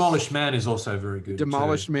The Demolished Man is also very good.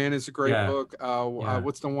 Demolished Man is a great book.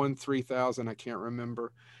 What's the one, 3000? I can't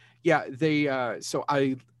remember. Yeah, so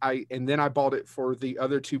I and then I bought it for the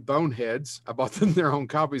other two boneheads. I bought them their own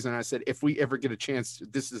copies, and I said, if we ever get a chance,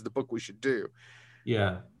 this is the book we should do.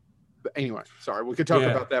 Yeah. But anyway, sorry, we could talk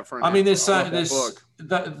about that for an hour. I mean, there's a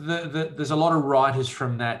lot of writers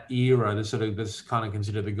from that era that's kind of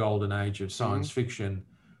considered the golden age of science fiction,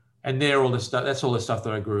 and they're all the stuff. That's all the stuff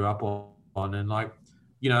that I grew up on, and like,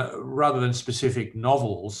 you know, rather than specific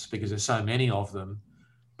novels, because there's so many of them,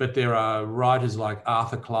 but there are writers like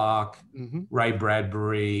Arthur Clarke, Ray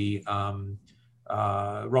Bradbury,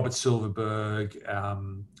 Robert Silverberg.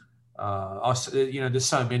 You know, there's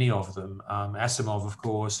so many of them. Asimov, of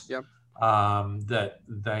course. Yep. That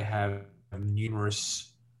they have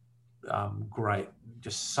numerous great,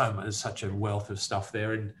 just so much, such a wealth of stuff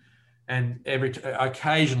there, and I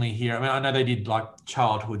occasionally hear. I mean, I know they did like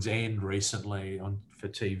Childhood's End recently for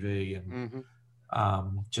TV, and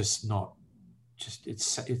just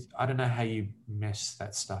I don't know how you mess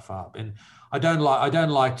that stuff up. And I don't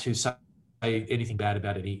like to say anything bad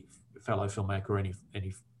about any fellow filmmaker or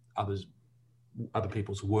any other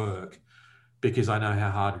people's work, because I know how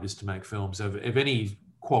hard it is to make films of any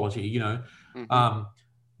quality, you know. Mm-hmm.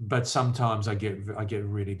 But sometimes I get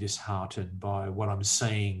really disheartened by what I'm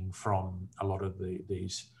seeing from a lot of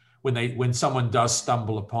these when someone does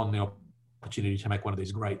stumble upon the opportunity to make one of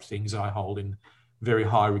these great things I hold in very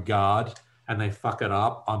high regard, and they fuck it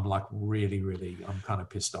up. I'm like really, I'm kind of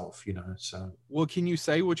pissed off, you know. So, well, can you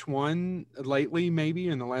say which one lately, maybe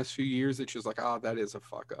in the last few years, that you're like, oh, that is a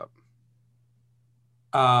fuck up?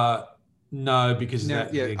 No, because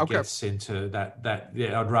that gets into that.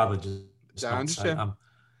 Yeah, I'd rather just not say.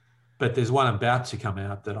 But there's one about to come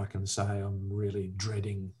out that I can say I'm really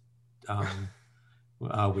dreading,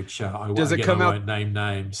 which I won't name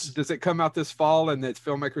names. Does it come out this fall and that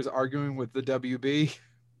filmmakers arguing with the WB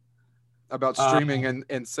about streaming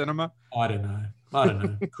and cinema? I don't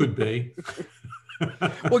know. Could be.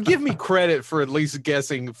 Well, give me credit for at least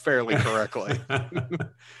guessing fairly correctly.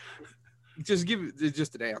 Just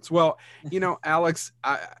an answer. Well, you know, Alex,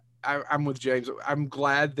 I'm with James. I'm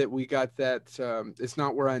glad that we got that. It's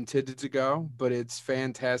not where I intended to go, but it's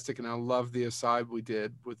fantastic. And I love the aside we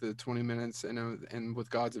did with the 20 minutes and with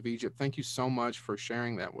Gods of Egypt. Thank you so much for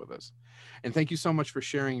sharing that with us. And thank you so much for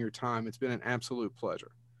sharing your time. It's been an absolute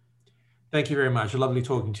pleasure. Thank you very much. Lovely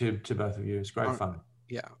talking to both of you. It's great fun.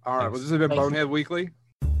 Yeah. All right. Well, this has been Bonehead Weekly.